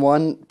interacting on turn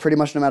 1 pretty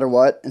much no matter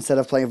what, instead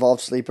of playing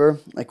Evolved Sleeper.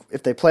 Like,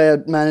 if they play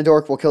a Mana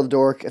Dork, we'll kill the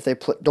Dork. If they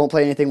don't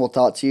play anything, we'll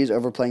Thoughtseize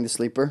over playing the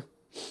Sleeper.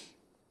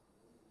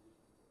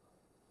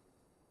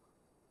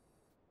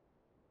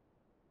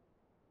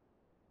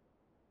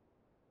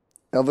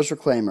 Elvish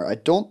Reclaimer. I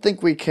don't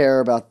think we care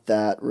about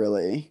that,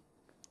 really.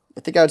 I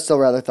think I would still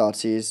rather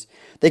Thoughtseize.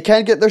 They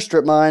can get their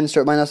Strip Mine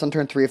us on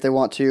turn 3 if they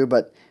want to,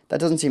 but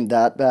that doesn't seem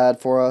that bad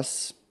for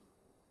us.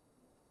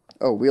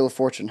 Oh, Wheel of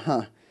Fortune,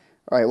 huh.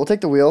 Alright, we'll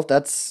take the Wheel.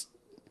 That's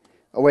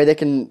a way they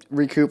can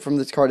recoup from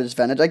this card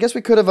disadvantage. I guess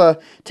we could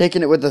have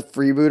taken it with the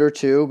Freebooter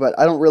too, but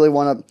I don't really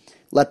want to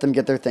let them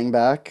get their thing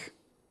back.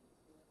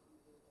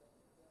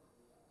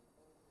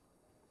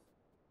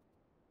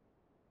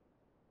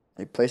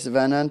 They play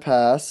Savannah and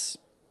pass.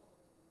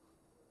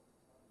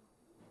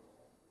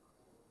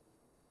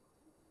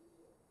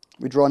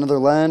 We draw another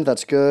land.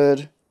 That's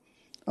good.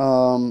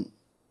 I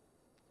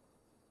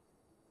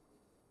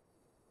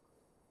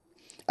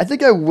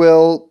think I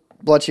will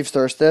Bloodchief's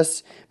Thirst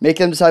this, make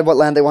them decide what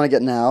land they want to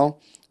get now,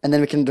 and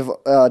then we can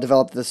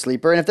develop the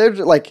Sleeper. And if they're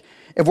like,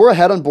 if we're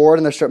ahead on board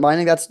and they're Strip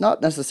Mining, that's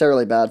not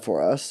necessarily bad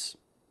for us.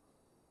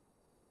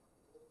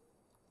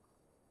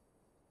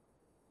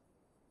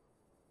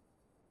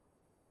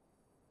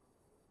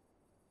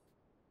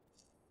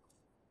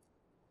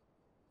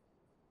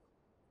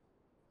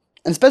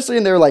 And especially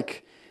in their,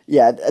 like,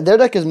 yeah, their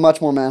deck is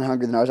much more mana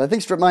hungry than ours. I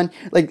think Strip Mine,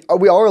 like,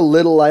 we are a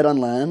little light on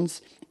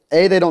lands.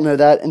 A, they don't know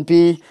that, and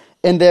B,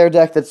 in their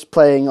deck that's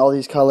playing all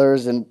these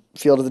colors and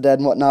Field of the Dead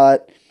and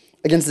whatnot,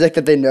 against a deck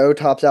that they know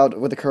tops out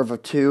with a curve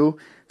of 2.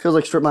 Feels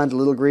like Strip Mine's a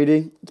little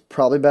greedy. It's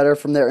probably better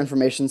from their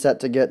information set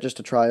to get just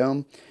a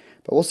Triome.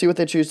 But we'll see what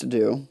they choose to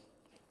do.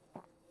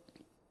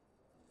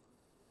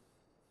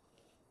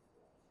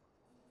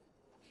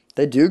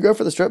 They do go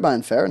for the Strip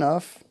Mine. Fair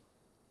enough.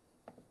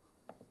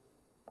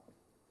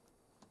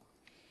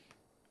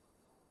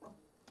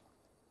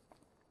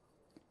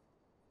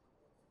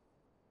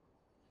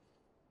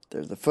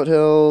 There's the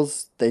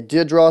Foothills. They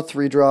did draw a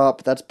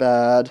 3-drop. That's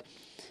bad.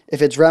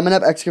 If it's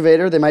Ramunap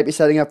Excavator, they might be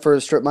setting up for a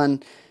Strip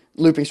Mine,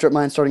 looping Strip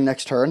Mine starting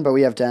next turn, but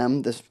we have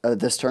Dam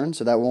this turn,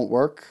 so that won't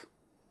work.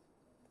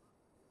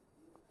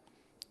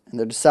 And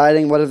they're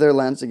deciding what of their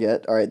lands to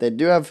get. All right, they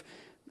do have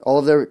all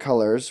of their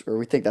colors, or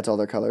we think that's all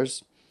their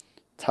colors.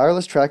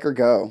 Tireless Tracker,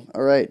 go.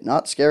 All right,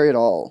 not scary at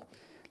all.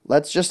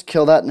 Let's just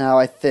kill that now,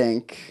 I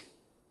think.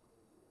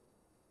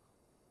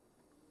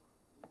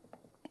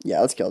 Yeah,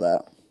 let's kill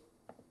that.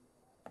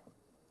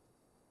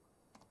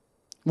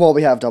 Well,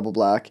 we have double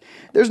black.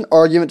 There's an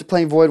argument to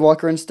playing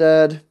Voidwalker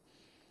instead.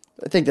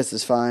 I think this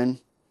is fine.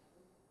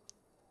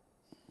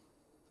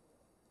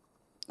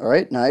 All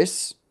right,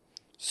 nice.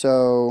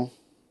 So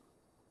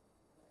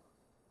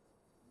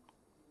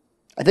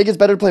I think it's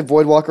better to play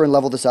Voidwalker and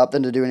level this up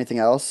than to do anything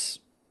else.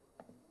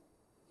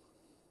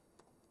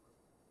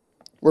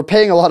 We're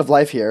paying a lot of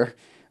life here,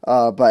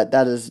 but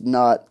that is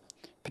not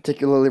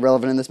particularly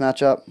relevant in this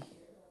matchup.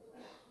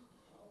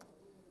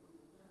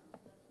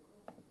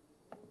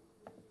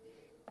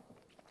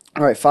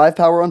 All right, 5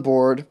 power on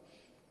board.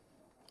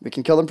 We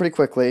can kill them pretty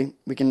quickly.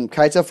 We can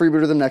Kitesail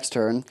Freebooter them next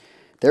turn.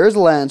 There is a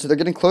land, so they're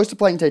getting close to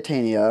playing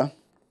Titania.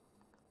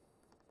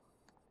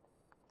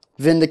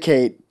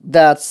 Vindicate.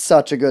 That's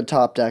such a good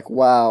top deck.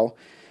 Wow.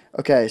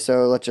 Okay,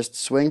 so let's just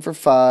swing for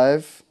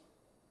 5.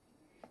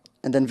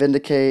 And then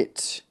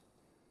Vindicate.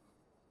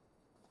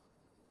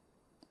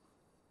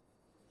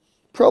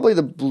 Probably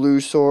the blue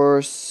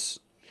source.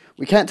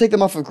 We can't take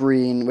them off of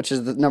green, which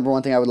is the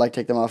 #1 thing I would like to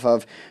take them off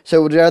of.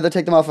 So would you rather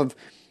take them off of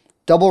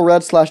double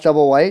red /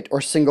 double white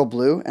or single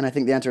blue? And I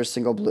think the answer is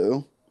single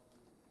blue.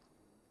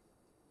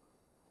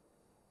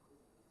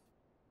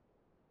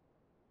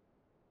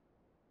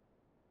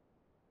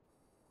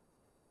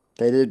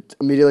 They did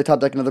immediately top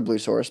deck another blue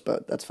source,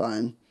 but that's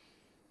fine.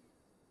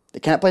 They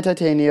can't play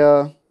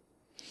Titania.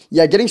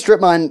 Yeah, getting Strip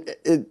Mine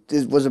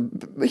it was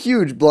a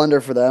huge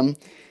blunder for them.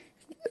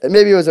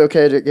 Maybe it was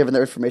okay given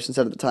their information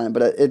set at the time,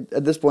 but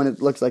at this point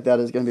it looks like that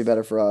is going to be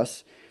better for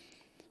us.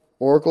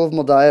 Oracle of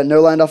Moldiah,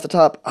 no land off the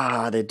top.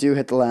 Ah, they do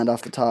hit the land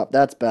off the top.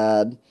 That's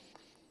bad.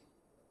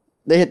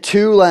 They hit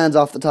 2 lands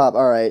off the top.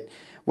 All right.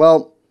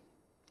 Well,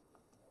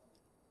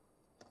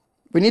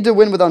 we need to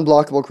win with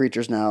unblockable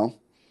creatures now.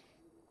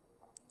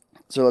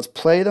 So let's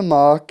play the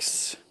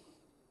Mox.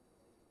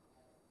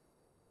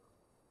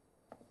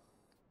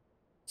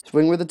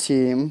 Swing with the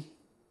team.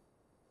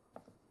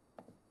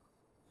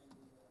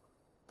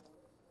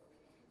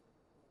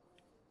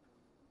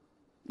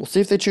 We'll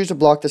see if they choose to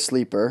block the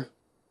Sleeper.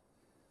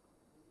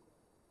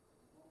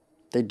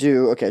 They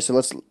do. Okay, so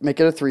let's make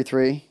it a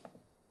 3/3.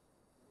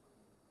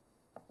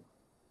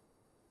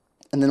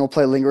 And then we'll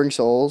play Lingering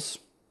Souls.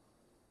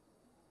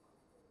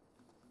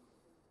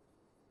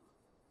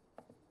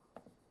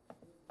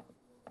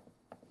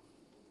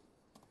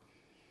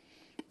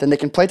 Then they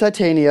can play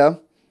Titania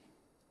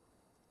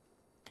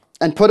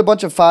and put a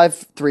bunch of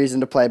 5/3s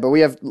into play, but we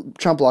have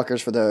trump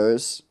blockers for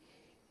those.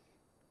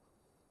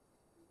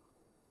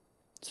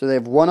 So they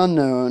have 1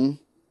 unknown.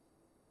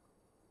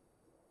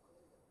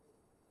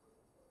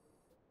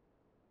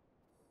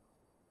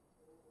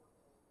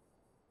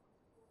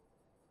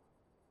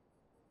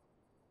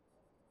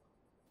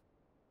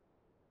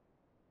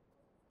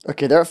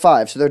 Okay, they're at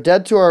 5, so they're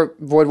dead to our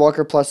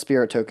Voidwalker plus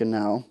Spirit token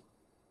now.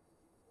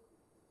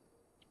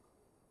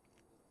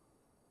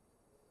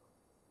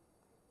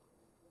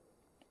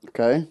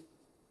 Okay.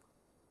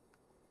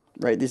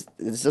 Right, this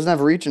doesn't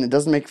have reach, and it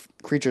doesn't make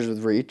creatures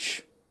with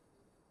reach.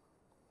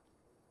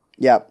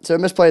 Yeah, so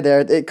misplay there.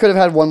 It could have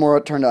had 1 more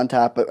turn to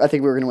untap, but I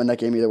think we were going to win that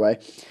game either way.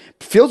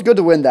 Feels good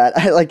to win that.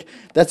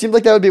 That seems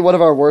like that would be one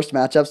of our worst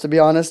matchups, to be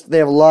honest. They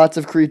have lots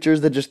of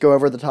creatures that just go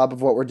over the top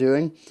of what we're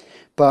doing.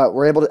 But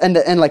we're able to,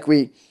 and like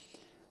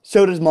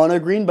so does Mono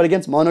Green, but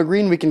against Mono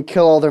Green, we can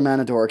kill all their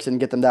mana dorks and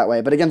get them that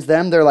way. But against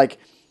them, they're like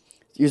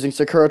using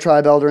Sakura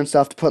Tribe Elder and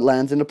stuff to put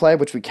lands into play,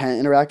 which we can't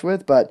interact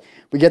with. But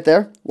we get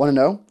there.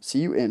 1-0. See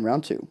you in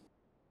round 2.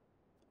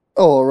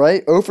 All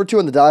right, 0 for 2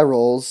 on the die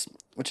rolls,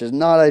 which is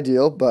not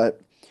ideal,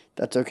 but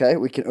that's okay.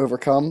 We can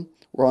overcome.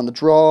 We're on the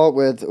draw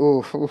with...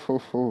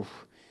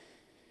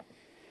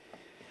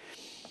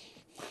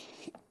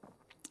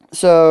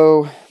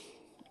 So,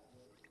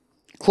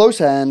 close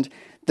hand.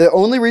 The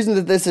only reason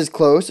that this is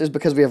close is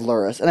because we have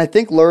Lurrus. And I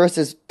think Lurrus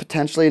is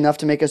potentially enough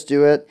to make us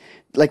do it.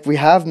 Like, we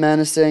have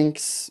Mana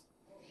Sinks.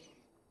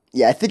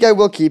 Yeah, I think I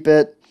will keep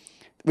it.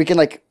 We can,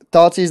 like,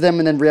 Thoughtseize them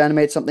and then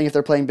reanimate something if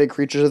they're playing big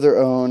creatures of their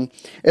own.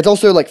 It's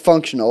also, like,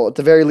 functional. At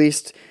the very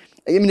least,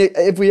 I mean,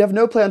 if we have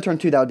no play on turn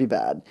 2, that would be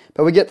bad.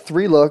 But we get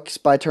 3 looks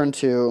by turn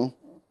 2.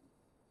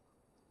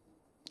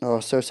 Oh,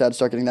 so sad to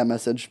start getting that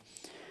message.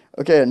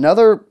 Okay,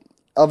 another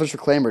Elvish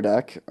Reclaimer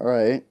deck. All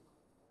right.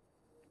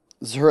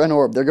 Zura and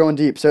Orb, they're going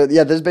deep. So,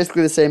 yeah, this is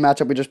basically the same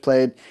matchup we just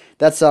played.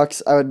 That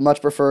sucks. I would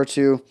much prefer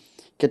to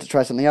get to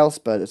try something else,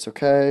 but it's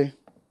okay.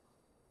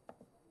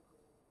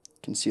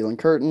 Concealing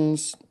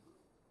Curtains.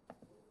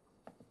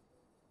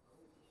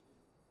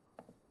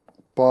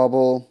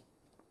 Bauble.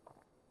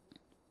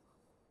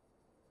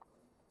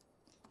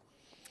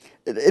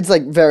 It's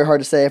like very hard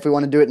to say if we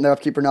want to do it in their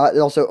upkeep or not. It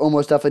also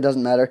almost definitely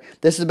doesn't matter.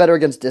 This is better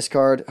against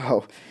discard.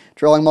 Oh,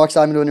 drawing Mox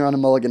Diamond when you're on a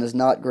mulligan is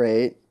not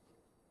great.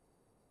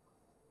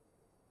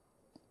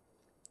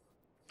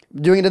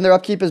 Doing it in their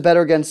upkeep is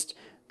better against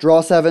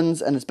draw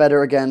sevens, and it's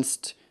better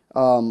against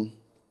Thoughtseize.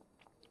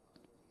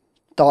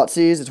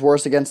 It's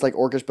worse against like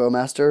Orcish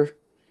Bowmaster.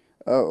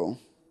 Oh.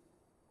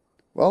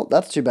 Well,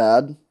 that's too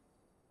bad.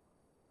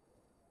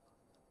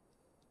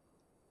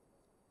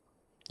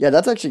 Yeah,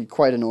 that's actually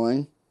quite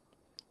annoying.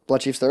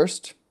 Bloodchief's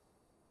Thirst.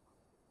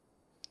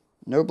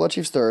 No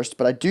Bloodchief's Thirst,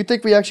 but I do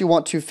think we actually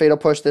want to Fatal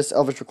Push this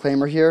Elvish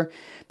Reclaimer here,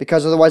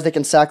 because otherwise they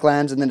can sack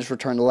lands and then just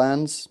return the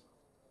lands.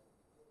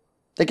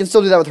 They can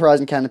still do that with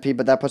Horizon Canopy,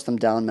 but that puts them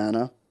down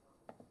mana.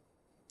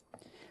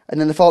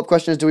 And then the follow-up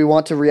question is, do we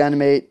want to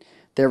reanimate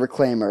their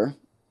Reclaimer?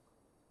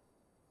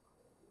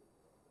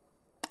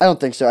 I don't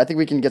think so. I think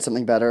we can get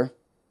something better.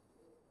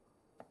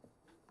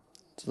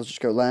 So let's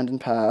just go land and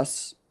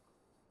pass.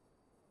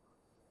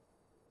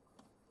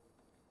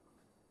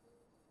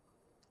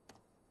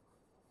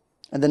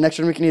 And then next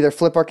turn we can either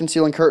flip our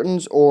Concealing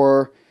Curtains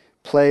or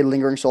play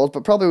Lingering Souls,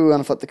 but probably we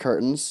want to flip the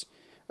Curtains.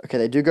 Okay,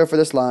 they do go for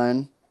this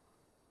line.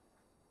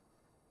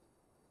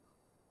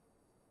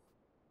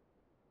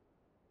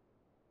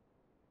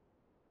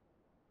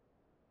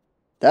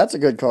 That's a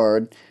good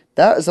card.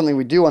 That is something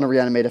we do want to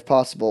reanimate if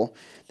possible.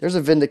 There's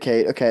a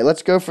Vindicate. Okay,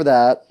 let's go for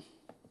that.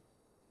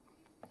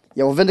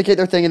 Yeah, we'll Vindicate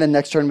their thing, and then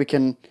next turn we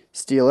can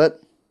steal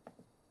it.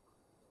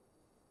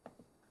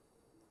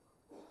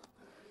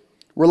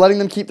 We're letting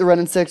them keep the Wrenn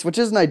and 6, which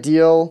isn't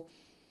ideal,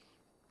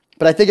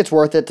 but I think it's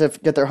worth it to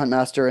get their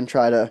Huntmaster and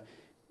try to,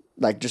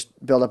 like,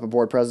 just build up a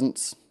board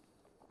presence.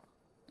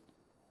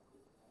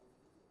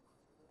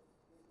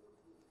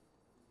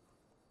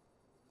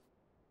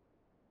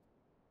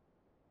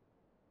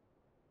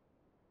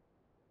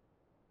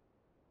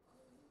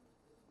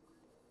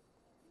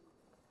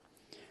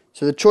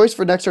 So the choice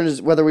for next turn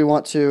is whether we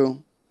want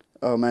to...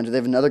 Oh, man, do they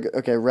have another...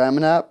 Okay,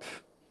 Ramanap.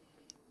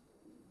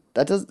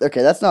 That does...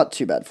 Okay, that's not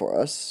too bad for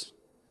us.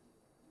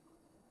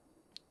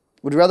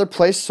 Would you rather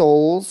play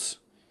Souls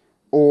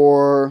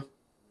or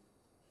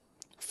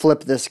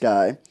flip this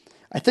guy?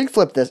 I think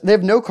flip this. They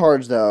have no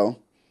cards, though.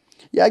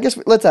 Yeah, I guess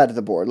let's add to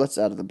the board. Let's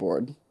add to the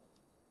board.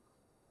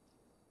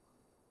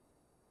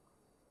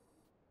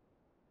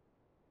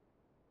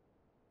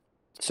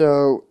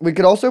 So we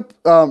could also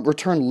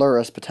return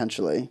Lurrus,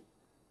 potentially.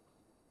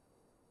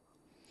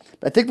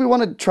 I think we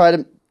want to try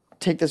to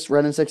take this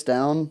Wrenn and 6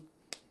 down.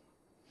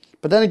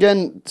 But then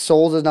again,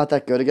 Souls is not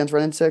that good against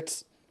Wrenn and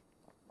 6.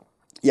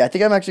 Yeah, I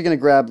think I'm actually going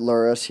to grab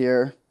Lurrus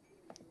here.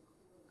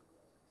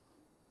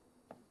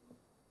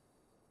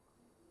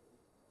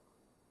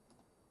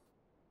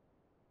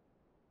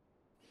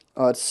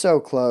 Oh, it's so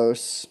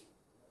close.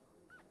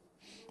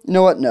 You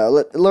know what? No,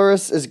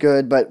 Lurrus is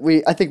good, but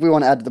I think we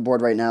want to add to the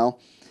board right now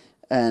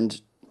and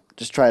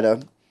just try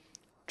to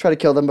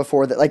kill them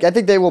before that. Like, I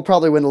think they will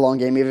probably win the long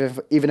game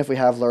even if we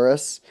have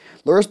Lurrus.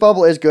 Lurrus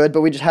Bubble is good,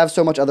 but we just have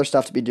so much other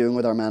stuff to be doing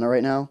with our mana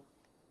right now.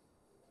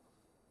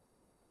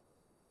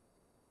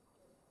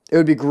 It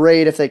would be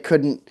great if they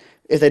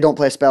don't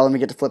play a spell and we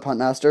get to flip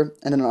Huntmaster,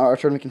 and then on our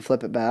turn we can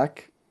flip it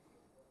back.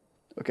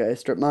 Okay,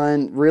 Strip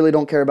Mine. Really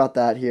don't care about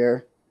that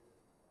here.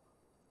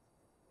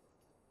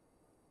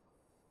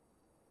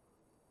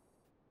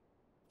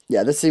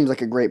 Yeah, this seems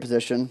like a great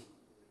position.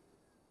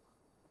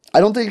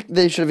 I don't think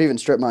they should have even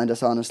Strip Mined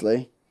us,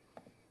 honestly.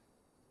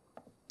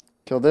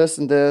 Kill this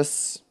and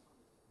this.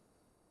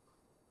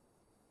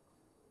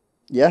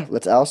 Yeah,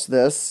 let's oust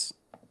this.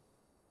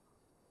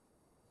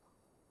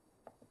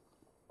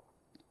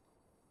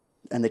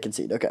 And they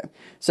concede. Okay.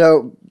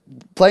 So,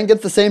 playing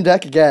against the same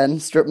deck again.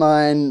 Strip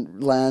Mine,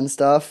 land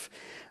stuff.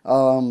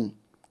 Not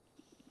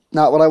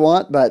what I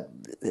want, but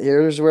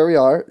here's where we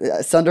are.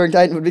 Sundering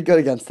Titan would be good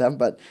against them,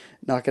 but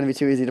not going to be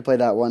too easy to play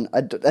that one.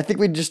 I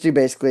think we just do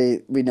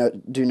basically,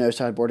 do no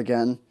sideboard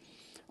again.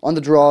 On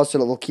the draw, so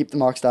that we'll keep the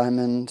Mox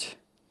Diamond.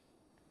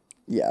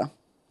 Yeah.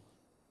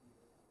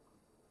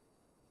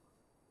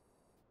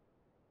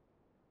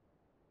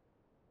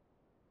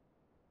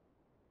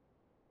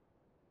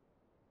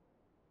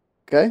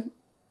 Okay.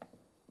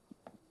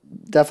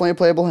 Definitely a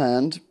playable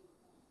hand.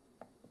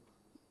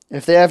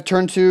 If they have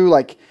turn 2,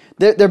 like,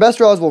 their best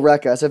draws will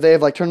wreck us. If they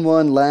have, like, turn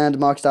 1, land,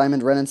 Mox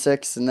Diamond, Wrenn and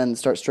 6, and then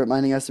start strip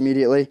mining us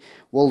immediately,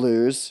 we'll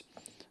lose.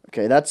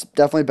 Okay, that's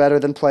definitely better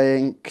than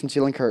playing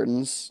Concealing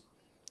Curtains.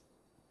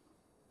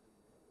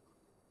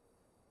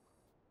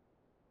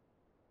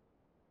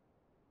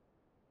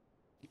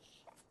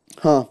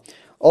 Huh.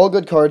 All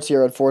good cards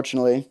here,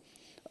 unfortunately.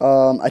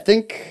 I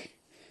think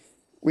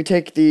we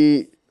take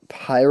the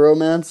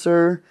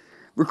Pyromancer.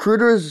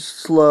 Recruiter is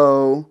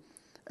slow,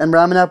 And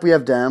Ramanap we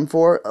have Dam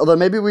for, although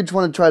maybe we just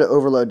want to try to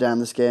overload Dam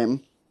this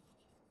game.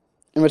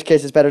 In which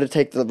case it's better to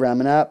take the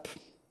Ramanap.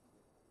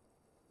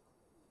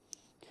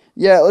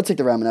 Yeah, let's take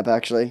the Ramanap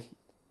actually.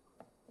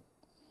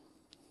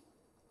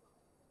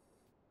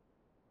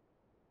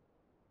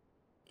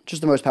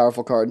 Just the most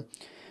powerful card.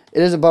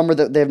 It is a bummer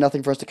that they have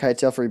nothing for us to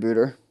Kitesail for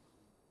Rebooter.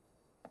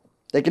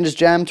 They can just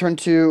jam turn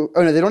 2.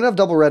 Oh no, they don't have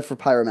double red for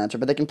Pyromancer,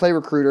 but they can play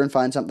Recruiter and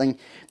find something.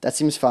 That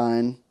seems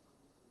fine.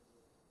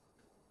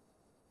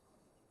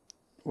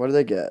 What do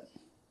they get?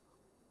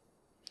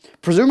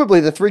 Presumably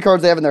the 3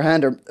 cards they have in their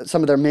hand are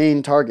some of their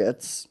main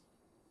targets.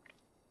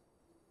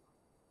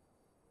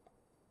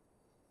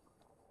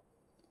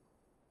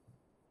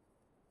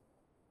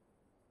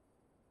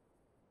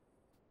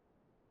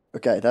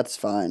 Okay, that's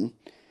fine.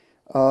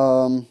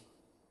 Alright,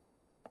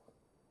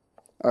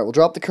 we'll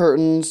drop the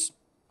curtains.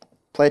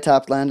 Play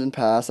tapped land and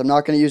pass. I'm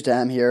not going to use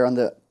Dam here on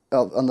the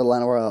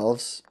Llanowar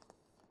Elves.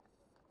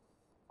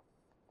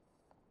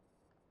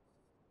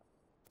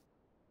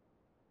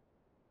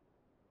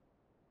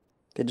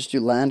 They just do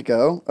land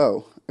go.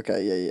 Oh,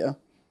 okay, yeah.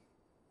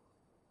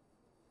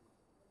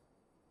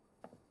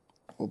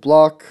 We'll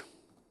block.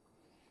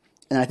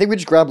 And I think we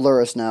just grab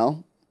Lurrus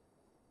now.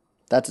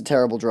 That's a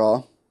terrible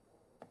draw.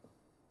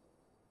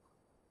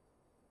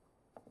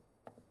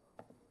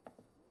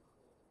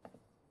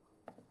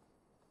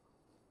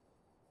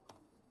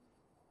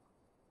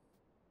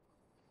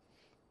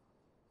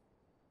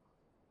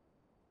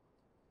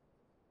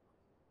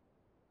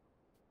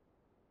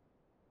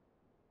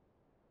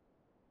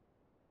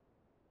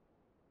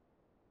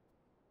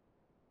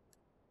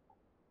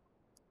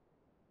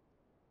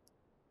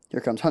 Here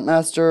comes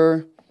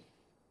Huntmaster.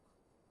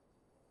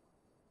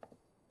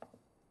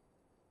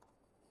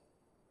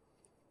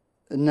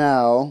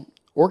 Now,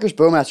 Orcish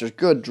Bowmaster's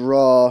good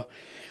draw.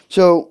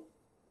 So,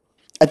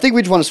 I think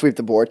we just want to sweep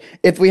the board.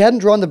 If we hadn't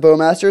drawn the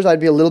Bowmasters, I'd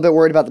be a little bit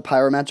worried about the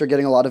Pyromancer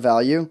getting a lot of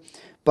value.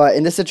 But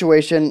in this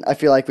situation, I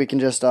feel like we can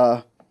just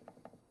overload,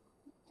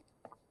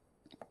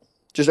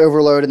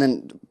 and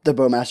then the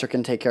Bowmaster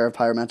can take care of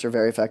Pyromancer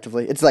very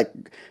effectively. It's like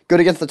good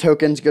against the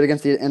tokens, good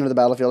against the end of the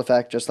battlefield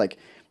effect, just like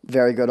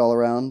very good all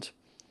around.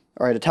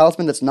 Alright, a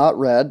Talisman that's not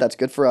red. That's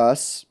good for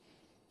us.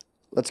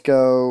 Let's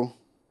go.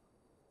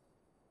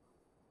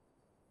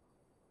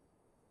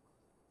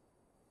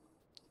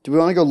 Do we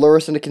want to go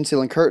Lurrus into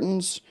Concealing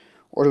Curtains,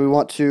 or do we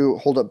want to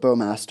hold up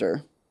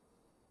Bowmaster?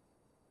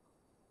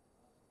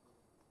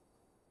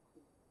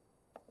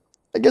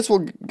 I guess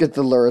we'll get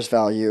the Lurrus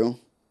value.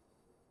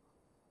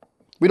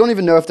 We don't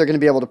even know if they're going to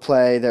be able to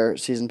play their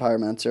Seasoned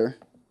Pyromancer.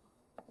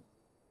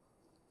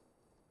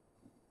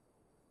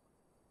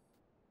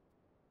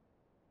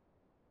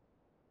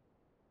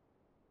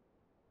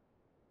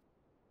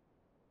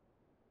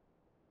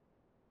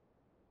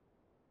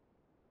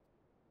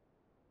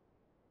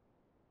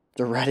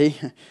 They're ready.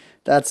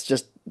 That's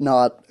just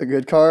not a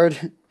good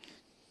card.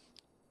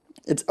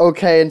 It's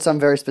okay in some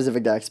very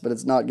specific decks, but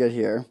it's not good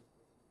here.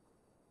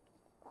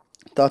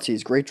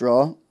 Thoughtseize, great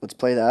draw. Let's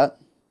play that.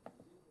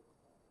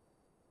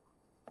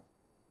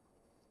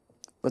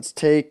 Let's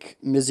take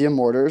Mizzium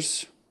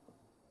Mortars.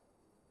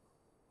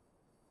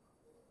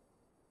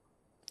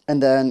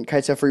 And then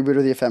Kitesail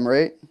Freebooter the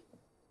Ephemerate.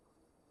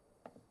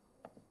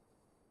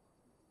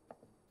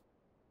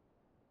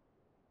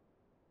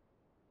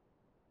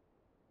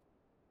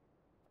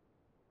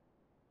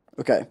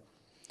 Okay.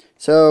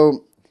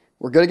 So,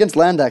 we're good against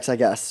land decks, I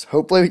guess.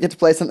 Hopefully we get to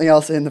play something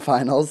else in the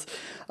finals.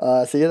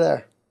 See you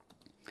there.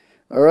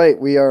 Alright,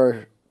 we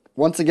are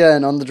once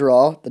again on the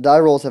draw. The die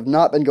rolls have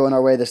not been going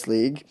our way this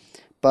league,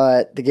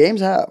 but the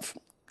games have.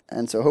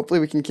 And so hopefully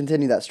we can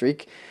continue that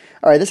streak.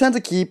 Alright, this hand's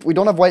a keep. We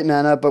don't have white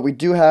mana, but we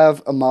do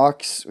have a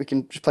Mox. We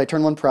can just play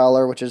turn 1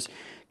 Prowler, which is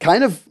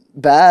kind of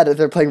bad if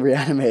they're playing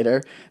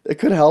Reanimator. It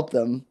could help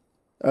them.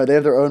 Oh, they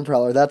have their own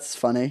Prowler. That's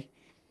funny.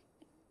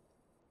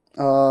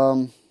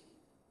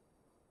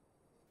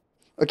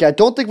 Okay, I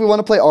don't think we want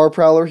to play our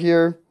Prowler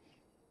here.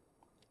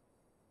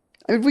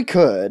 I mean, we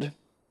could.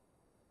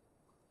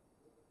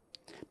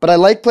 But I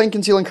like playing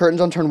Concealing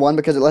Curtains on turn 1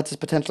 because it lets us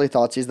potentially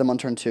Thoughtseize them on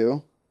turn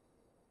 2.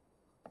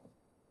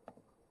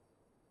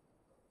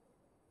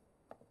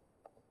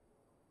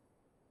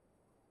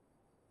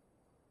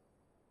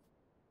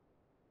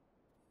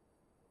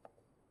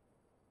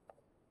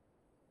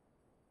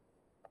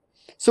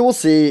 So we'll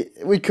see.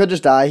 We could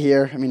just die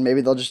here. I mean,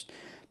 maybe they'll just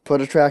put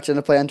Attraction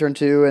into play on turn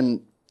 2,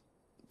 and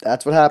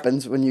that's what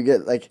happens when you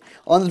get, like,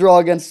 on the draw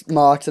against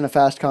Mox and a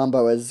fast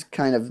combo is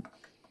kind of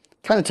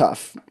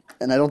tough.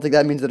 And I don't think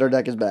that means that our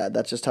deck is bad.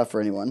 That's just tough for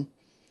anyone.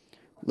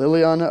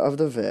 Liliana of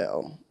the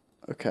Veil.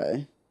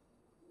 Okay.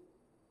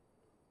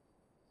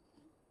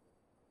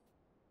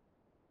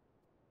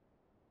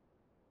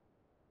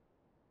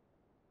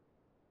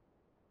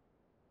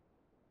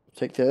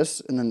 Take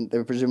this, and then they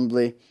would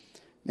presumably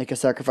make us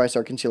sacrifice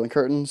our Concealing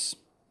Curtains.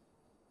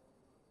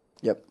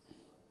 Yep.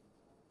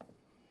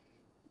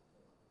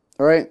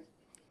 Alright.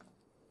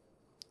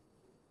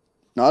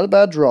 Not a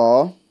bad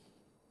draw.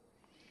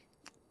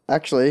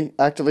 Actually,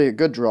 actively a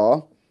good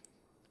draw.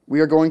 We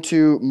are going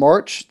to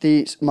March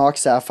the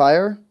Mox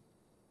Sapphire.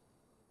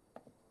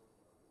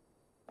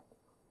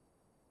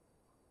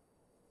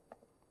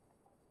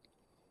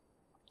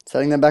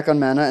 Setting them back on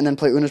mana, and then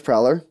play Una's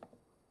Prowler.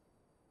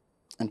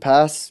 And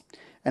pass.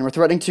 And we're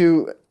threatening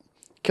to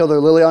kill their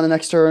Liliana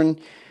next turn.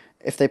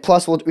 If they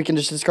plus, we can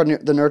just discard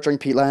the Nurturing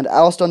Peatland.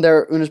 Alst on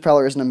their Una's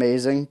Prowler isn't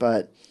amazing,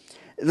 but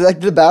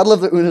like the battle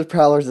of the Una's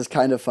Prowlers is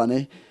kind of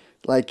funny.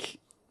 Like,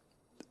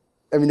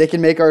 I mean, they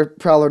can make our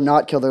Prowler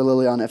not kill their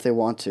Liliana if they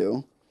want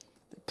to.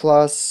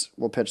 Plus,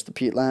 we'll pitch the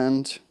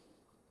Peatland.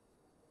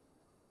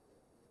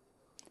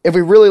 If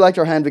we really liked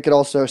our hand, we could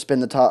also spin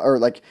the top, or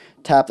like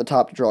tap the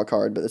top to draw a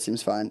card, but that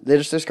seems fine. They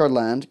just discard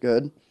land.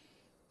 Good.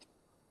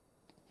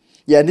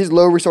 Yeah, in these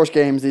low resource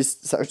games, these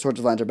sorts of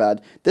lands are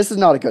bad. This is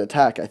not a good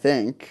attack, I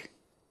think.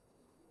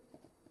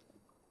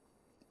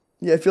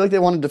 Yeah, I feel like they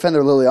want to defend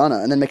their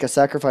Liliana and then make a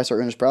sacrifice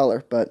or Una's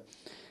Prowler, but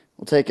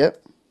we'll take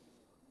it.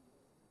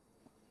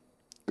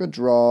 Good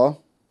draw.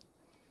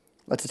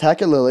 Let's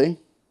attack at Lily.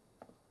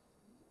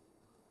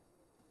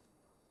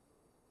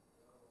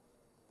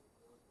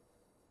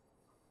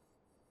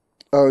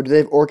 Oh, do they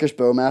have Orcish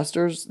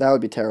Bowmasters? That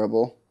would be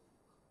terrible.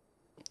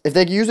 If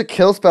they use a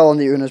kill spell on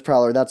the Una's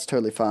Prowler, that's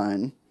totally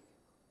fine.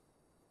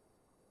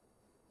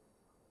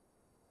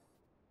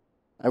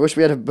 I wish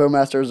we had a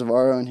Bowmasters of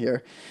our own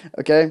here.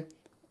 Okay,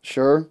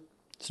 sure.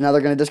 So now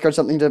they're going to discard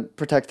something to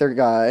protect their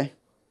guy.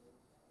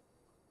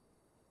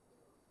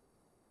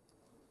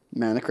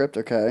 Mana Crypt,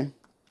 okay.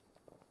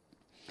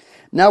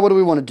 Now what do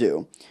we want to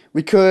do?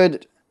 We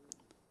could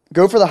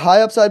go for the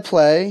high upside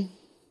play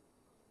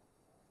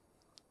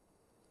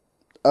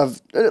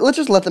of... Let's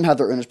just let them have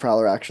their Una's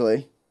Prowler,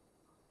 actually.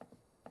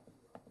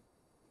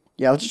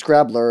 Yeah, let's just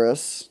grab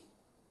Lurrus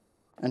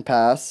and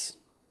pass.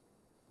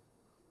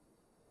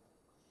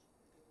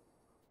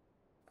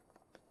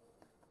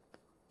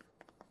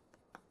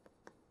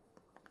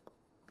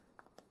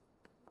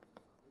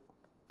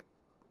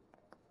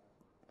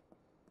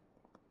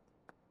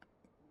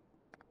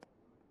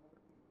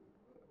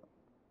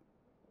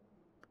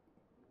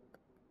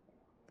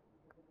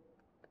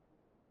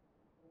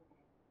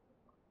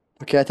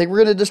 Okay, I think we're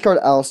going to discard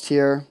Alst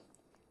here.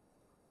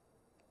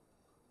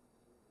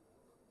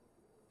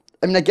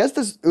 I mean, I guess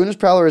this Una's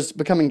Prowler is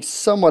becoming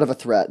somewhat of a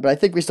threat, but I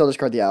think we still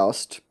discard the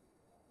Alst.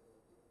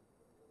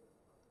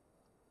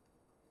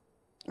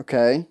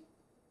 Okay.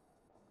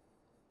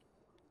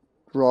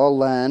 Draw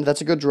land.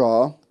 That's a good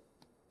draw.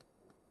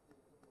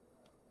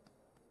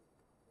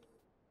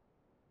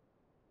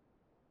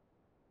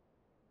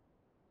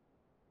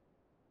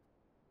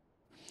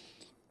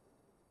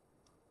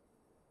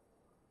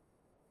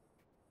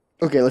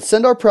 Okay, let's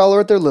send our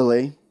Prowler at their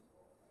Lily.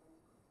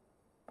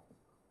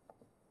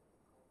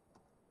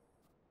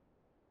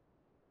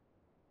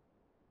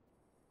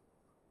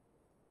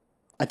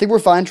 I think we're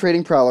fine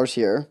trading Prowlers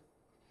here.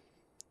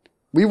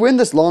 We win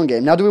this long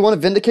game. Now, do we want to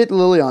Vindicate the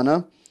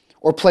Liliana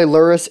or play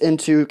Lurrus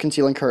into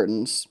Concealing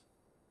Curtains?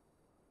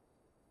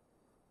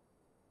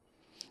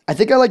 I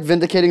think I like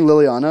Vindicating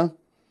Liliana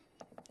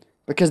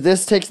because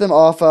this takes them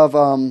off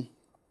of...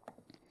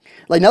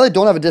 Like, now they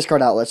don't have a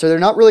discard outlet, so they're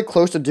not really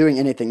close to doing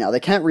anything now. They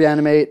can't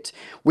reanimate.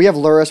 We have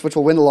Lurrus, which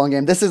will win the long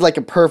game. This is like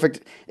a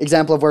perfect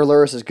example of where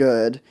Lurrus is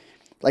good.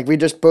 Like,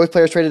 both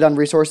players traded on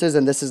resources,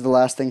 and this is the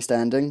last thing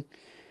standing.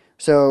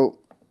 So,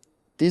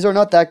 these are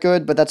not that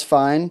good, but that's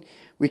fine.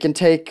 We can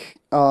take,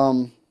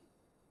 yeah,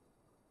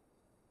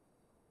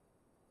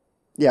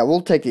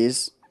 we'll take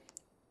these.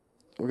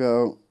 We'll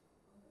go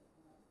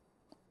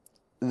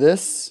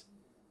this,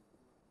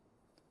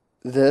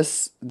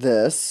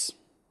 this.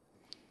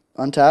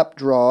 Untap,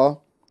 draw,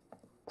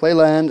 play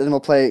land, and then we'll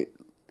play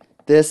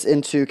this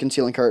into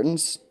Concealing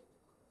Curtains.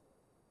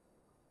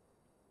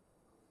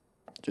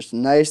 Just a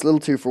nice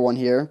little 2-for-1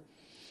 here.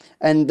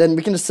 And then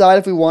we can decide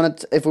if we want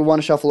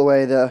to shuffle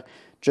away the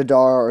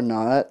Jadar or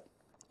not.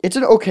 It's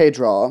an okay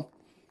draw.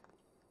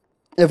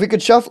 If we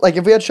could shuffle, like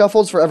if we had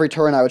shuffles for every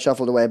turn, I would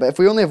shuffle it away. But if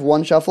we only have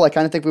one shuffle, I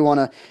kind of think we want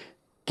to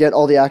get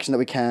all the action that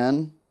we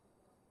can.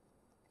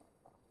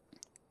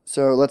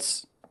 So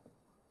let's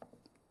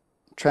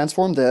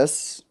transform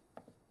this.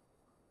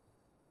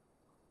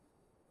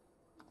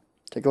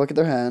 Take a look at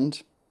their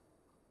hand.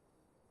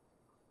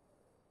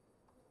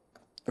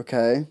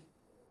 Okay.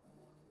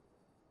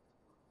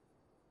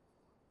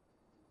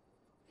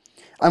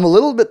 I'm a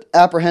little bit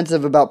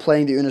apprehensive about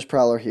playing the Una's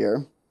Prowler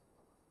here,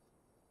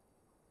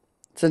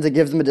 since it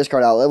gives them a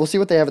discard outlet. We'll see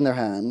what they have in their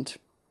hand.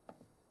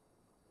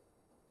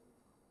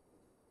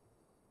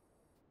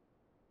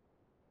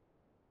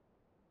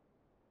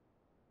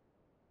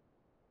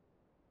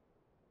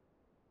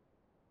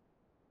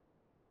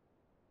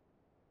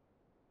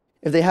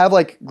 If they have,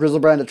 like,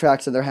 Griselbrand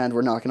Attracts in their hand,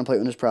 we're not going to play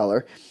Una's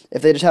Prowler.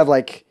 If they just have,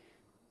 like,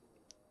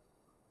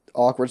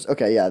 awkward...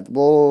 Okay, yeah,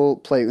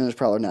 we'll play Una's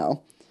Prowler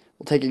now.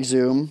 We'll take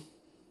Exhume.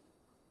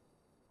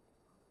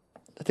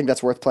 I think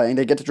that's worth playing.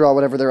 They get to draw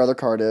whatever their other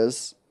card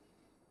is.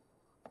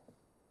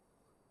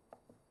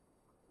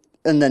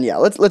 And then, yeah,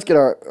 let's get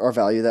our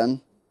value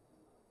then.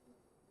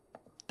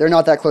 They're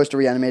not that close to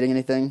reanimating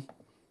anything.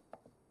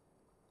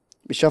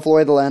 We shuffle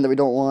away the land that we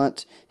don't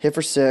want. Hit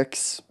for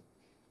 6.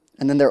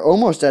 And then they're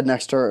almost dead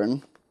next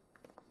turn.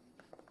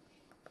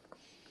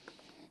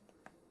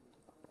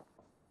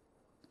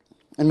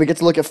 And we get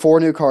to look at 4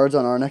 new cards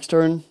on our next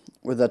turn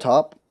with the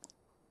top.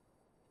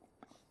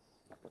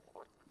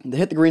 They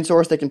hit the green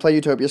source, they can play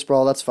Utopia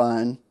Sprawl, that's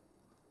fine.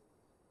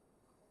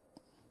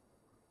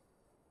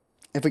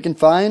 If we can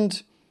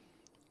find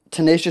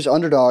Tenacious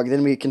Underdog,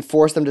 then we can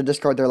force them to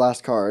discard their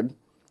last card.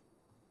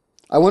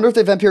 I wonder if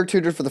they Vampiric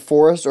Tutored for the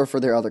forest or for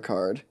their other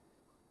card.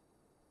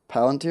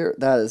 Palantir?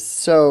 That is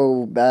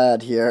so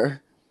bad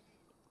here.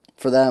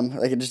 For them.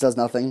 Like, it just does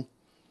nothing.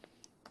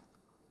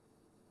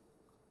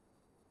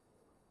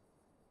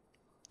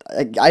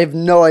 I have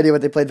no idea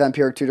what they played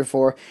Vampiric Tutor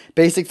for.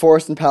 Basic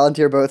Forest and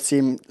Palantir both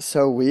seem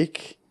so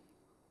weak.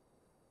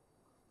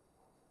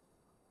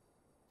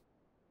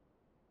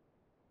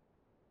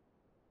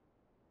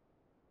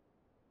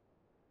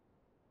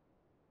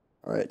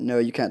 Alright, no,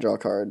 you can't draw a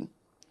card.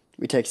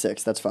 We take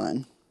 6, that's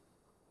fine.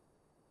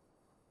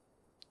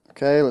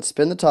 Okay, let's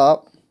spin the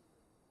top.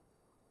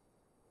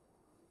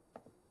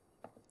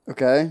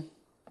 Okay.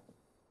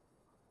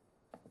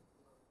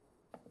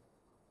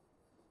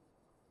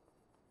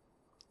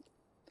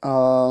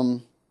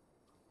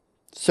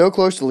 So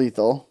close to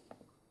lethal.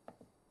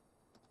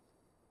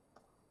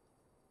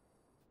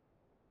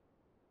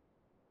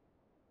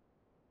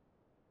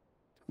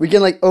 We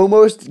can, like,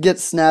 almost get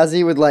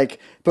snazzy with, like,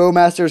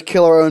 Bowmasters,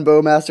 kill our own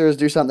Bowmasters,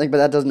 do something, but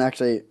that doesn't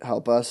actually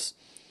help us.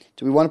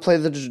 Do we want to play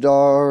the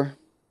Jadar?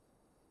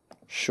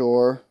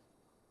 Sure.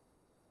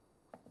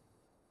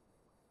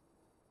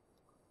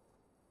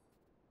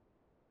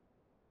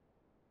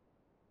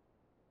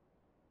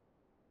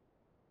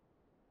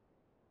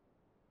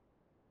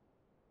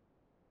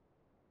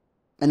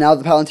 And now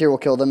the Palantir will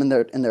kill them in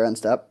their end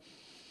step.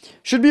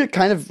 Should be a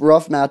kind of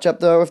rough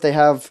matchup, though, if they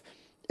have...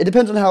 It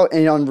depends on how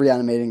on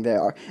reanimating they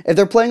are. If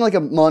they're playing, like,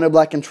 a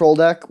mono-black control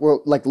deck, where,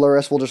 like,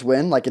 Lurrus will just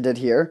win, like it did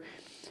here.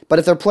 But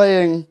if they're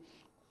playing,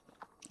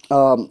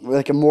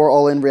 like, a more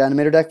all-in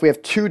reanimator deck, we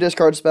have 2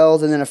 discard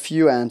spells and then a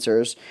few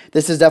answers.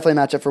 This is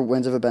definitely a matchup for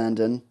Winds of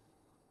Abandon.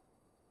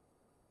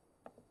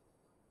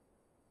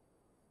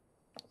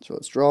 So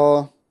let's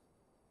draw.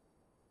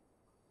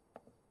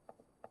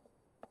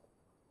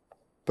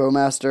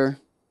 Bowmaster.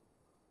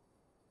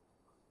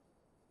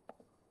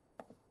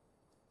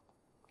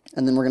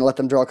 And then we're going to let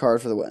them draw a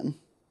card for the win.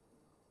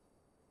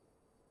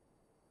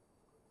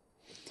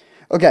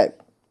 Okay,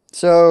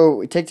 so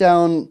we take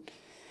down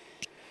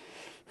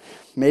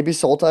maybe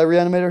Sultai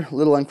Reanimator. A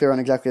little unclear on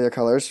exactly their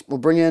colors. We'll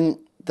bring in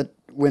the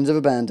Winds of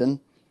Abandon.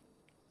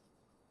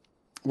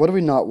 What do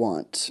we not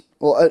want?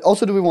 Well,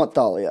 also do we want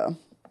Thalia?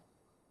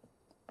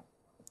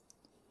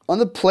 On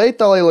the play,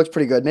 Thalia looks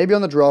pretty good. Maybe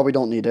on the draw we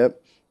don't need it.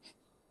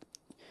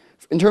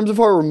 In terms of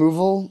our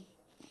removal,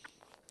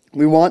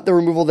 we want the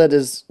removal that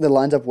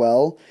lines up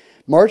well.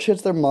 March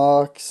hits their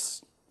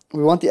Mox.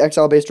 We want the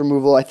exile-based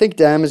removal. I think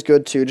Dam is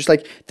good too. Just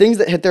like things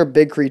that hit their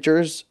big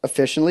creatures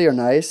efficiently are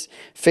nice.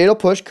 Fatal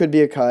Push could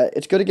be a cut.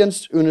 It's good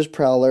against Una's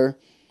Prowler.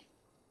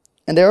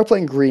 And they are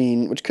playing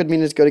green, which could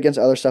mean it's good against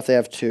other stuff they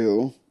have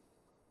too.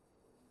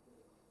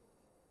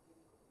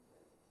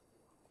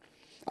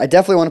 I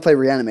definitely want to play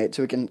Reanimate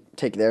so we can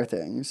take their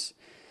things.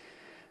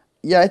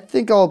 Yeah, I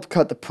think I'll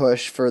cut the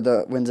push for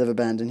the Winds of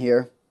Abandon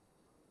here.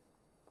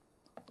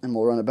 And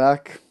we'll run it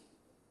back.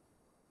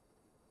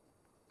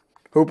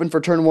 Hoping for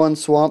turn 1,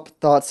 Swamp,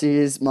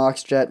 Thoughtseize,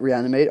 Mox Jet,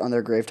 Reanimate on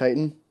their Grave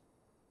Titan.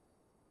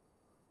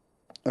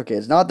 Okay,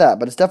 it's not that,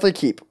 but it's definitely a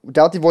keep.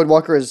 Doubt the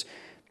Voidwalker is...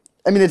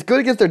 I mean, it's good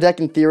against their deck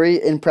in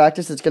theory. In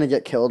practice, it's going to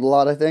get killed a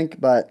lot, I think.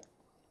 But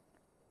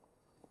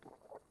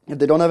if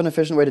they don't have an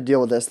efficient way to deal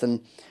with this,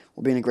 then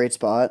we'll be in a great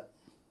spot.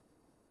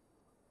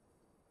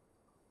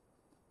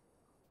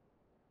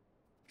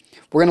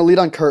 We're going to lead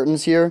on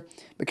Curtains here,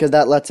 because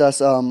that lets us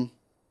play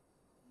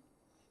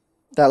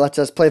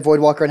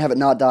Voidwalker and have it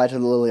not die to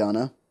the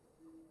Liliana.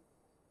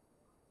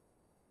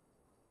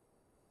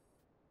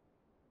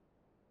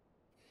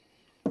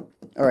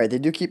 Alright, they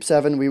do keep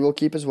 7. We will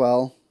keep as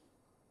well.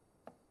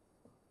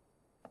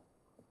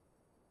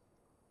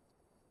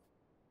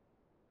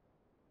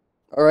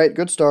 Alright,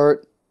 good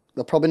start.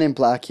 They'll probably name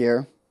black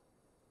here.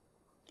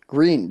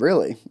 Green,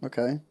 really?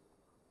 Okay.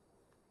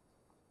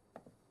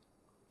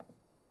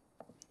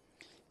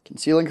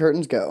 Concealing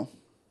Curtains, go.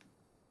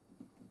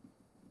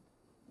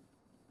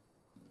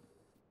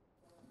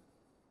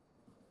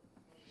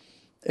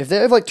 If they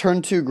have, like,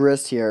 turn 2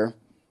 Grist here,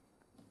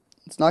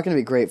 it's not going to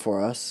be great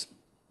for us.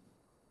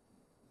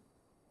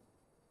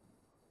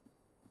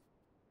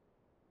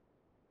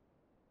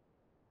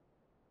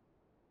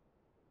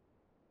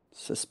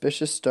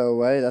 Suspicious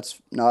Stowaway,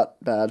 that's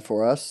not bad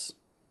for us.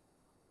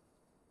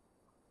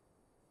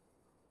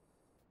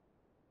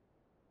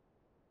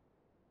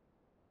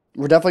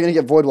 We're definitely going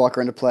to get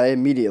Voidwalker into play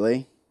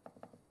immediately.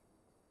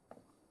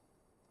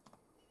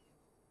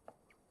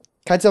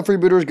 Kitesail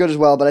Freebooter is good as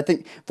well, but I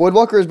think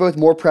Voidwalker is both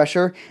more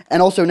pressure,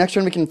 and also next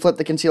turn we can flip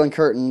the Concealing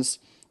Curtains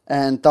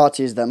and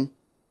Thoughtseize them.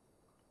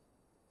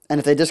 And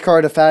if they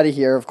discard a fatty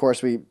here, of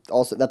course,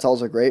 that's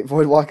also great.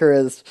 Voidwalker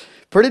is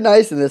pretty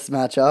nice in this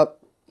matchup.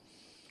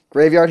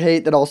 Graveyard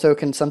Hate that also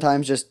can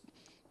sometimes just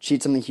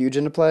cheat something huge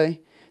into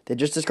play. They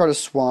just discard a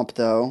Swamp,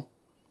 though.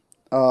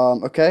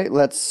 Okay,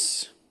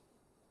 let's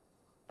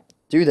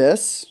do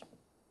this.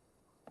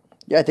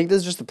 Yeah, I think this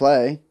is just the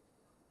play.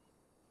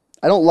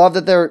 I don't love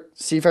that their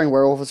Seafaring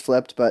Werewolf was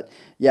flipped, but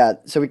yeah,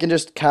 so we can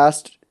just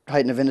cast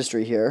Titan of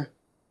Industry here.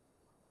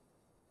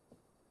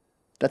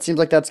 That seems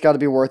like that's got to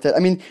be worth it. I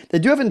mean, they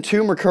do have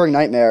Entomb Recurring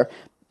Nightmare,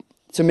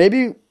 so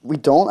maybe we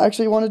don't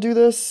actually want to do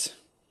this?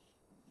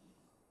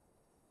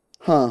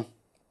 Huh.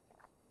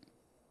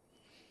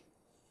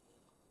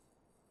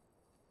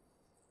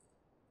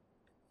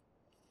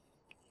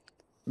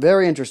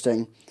 Very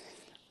interesting.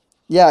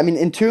 Yeah, I mean,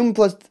 Entomb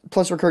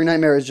plus Recurring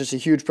Nightmare is just a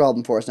huge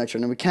problem for us next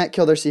turn, and we can't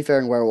kill their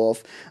Seafaring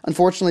Werewolf.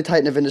 Unfortunately,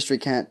 Titan of Industry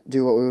can't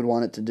do what we would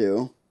want it to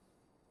do.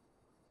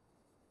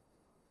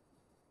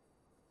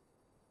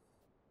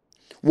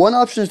 One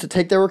option is to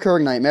take their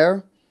Recurring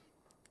Nightmare,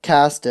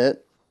 cast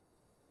it.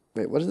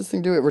 Wait, what does this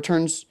thing do? It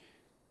return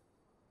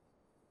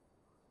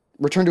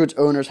to its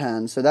owner's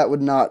hand, so that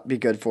would not be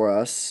good for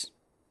us.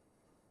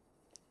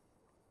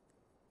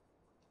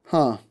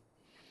 Huh.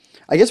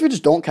 I guess we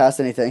just don't cast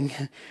anything.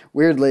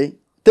 Weirdly.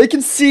 They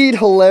concede.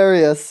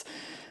 Hilarious.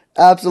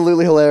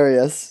 Absolutely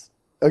hilarious.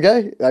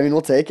 Okay, I mean,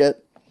 we'll take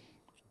it.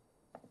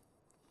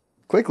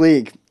 Quick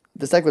League.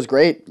 This deck was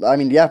great. I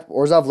mean, yeah,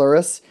 Orzhov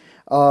Lurrus.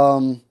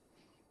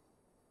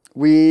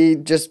 We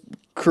just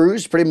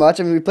cruised pretty much.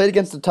 I mean, we played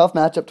against a tough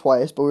matchup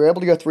twice, but we were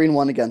able to go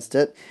 3-1 against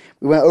it.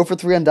 We went 0 for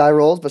 3 on die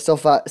rolls, but still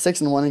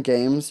 6-1 in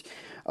games.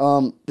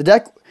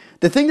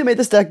 The thing that made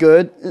this deck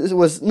good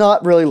was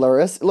not really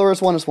Lurrus.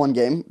 Lurrus won us one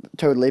game,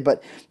 totally,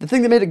 but the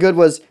thing that made it good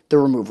was the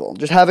removal.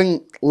 Just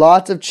having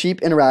lots of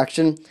cheap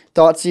interaction,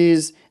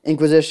 Thoughtseize,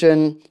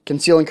 Inquisition,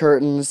 Concealing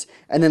Curtains,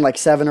 and then like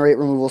 7 or 8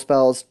 removal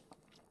spells.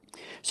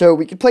 So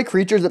we could play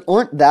creatures that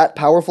aren't that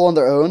powerful on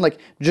their own. Like,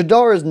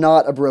 Jadar is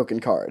not a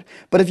broken card.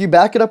 But if you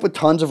back it up with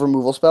tons of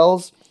removal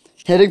spells,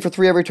 hitting for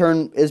 3 every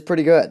turn is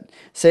pretty good.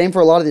 Same for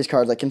a lot of these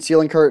cards, like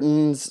Concealing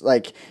Curtains,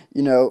 like,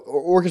 you know,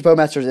 Orcust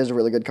Bowmasters is a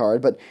really good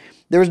card. But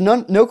there was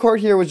no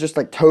card here was just,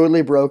 like,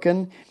 totally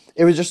broken.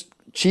 It was just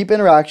cheap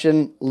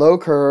interaction, low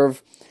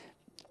curve,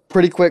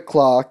 pretty quick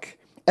clock,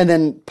 and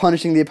then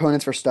punishing the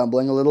opponents for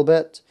stumbling a little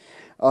bit.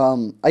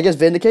 I guess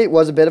Vindicate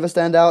was a bit of a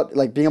standout.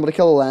 Like, being able to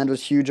kill a land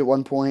was huge at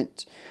one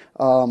point.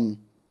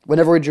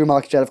 Whenever we drew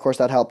Mox Jet, of course,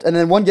 that helped. And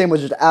then one game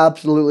was just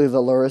absolutely the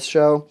Lurrus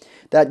show.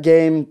 That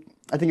game,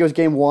 I think it was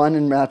game 1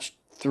 in match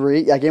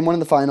 3. Yeah, game 1 in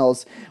the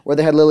finals, where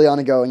they had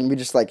Liliana going, and we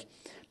just, like,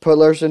 put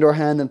Lurrus into our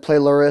hand and play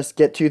Lurrus,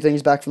 get 2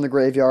 things back from the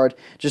graveyard.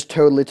 Just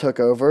totally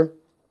took over.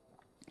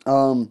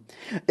 It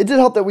did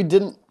help that we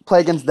didn't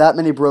play against that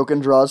many broken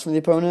draws from the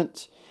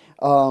opponent.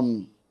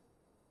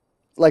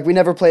 Like, we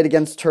never played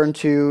against turn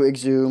 2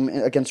 Exhume,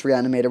 against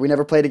Reanimator. We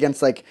never played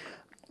against, like,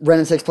 Wrenn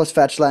and 6 plus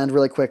fetch land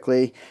really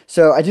quickly.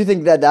 So I do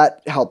think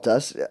that helped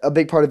us. A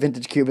big part of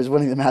Vintage Cube is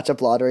winning the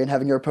matchup lottery and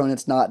having your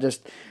opponents not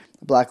just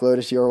Black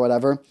Lotus you or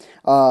whatever.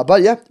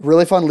 But yeah,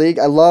 really fun league.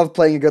 I love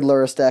playing a good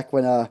Lurrus deck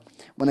when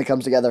it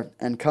comes together.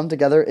 And come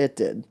together it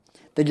did.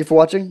 Thank you for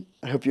watching.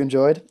 I hope you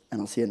enjoyed,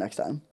 and I'll see you next time.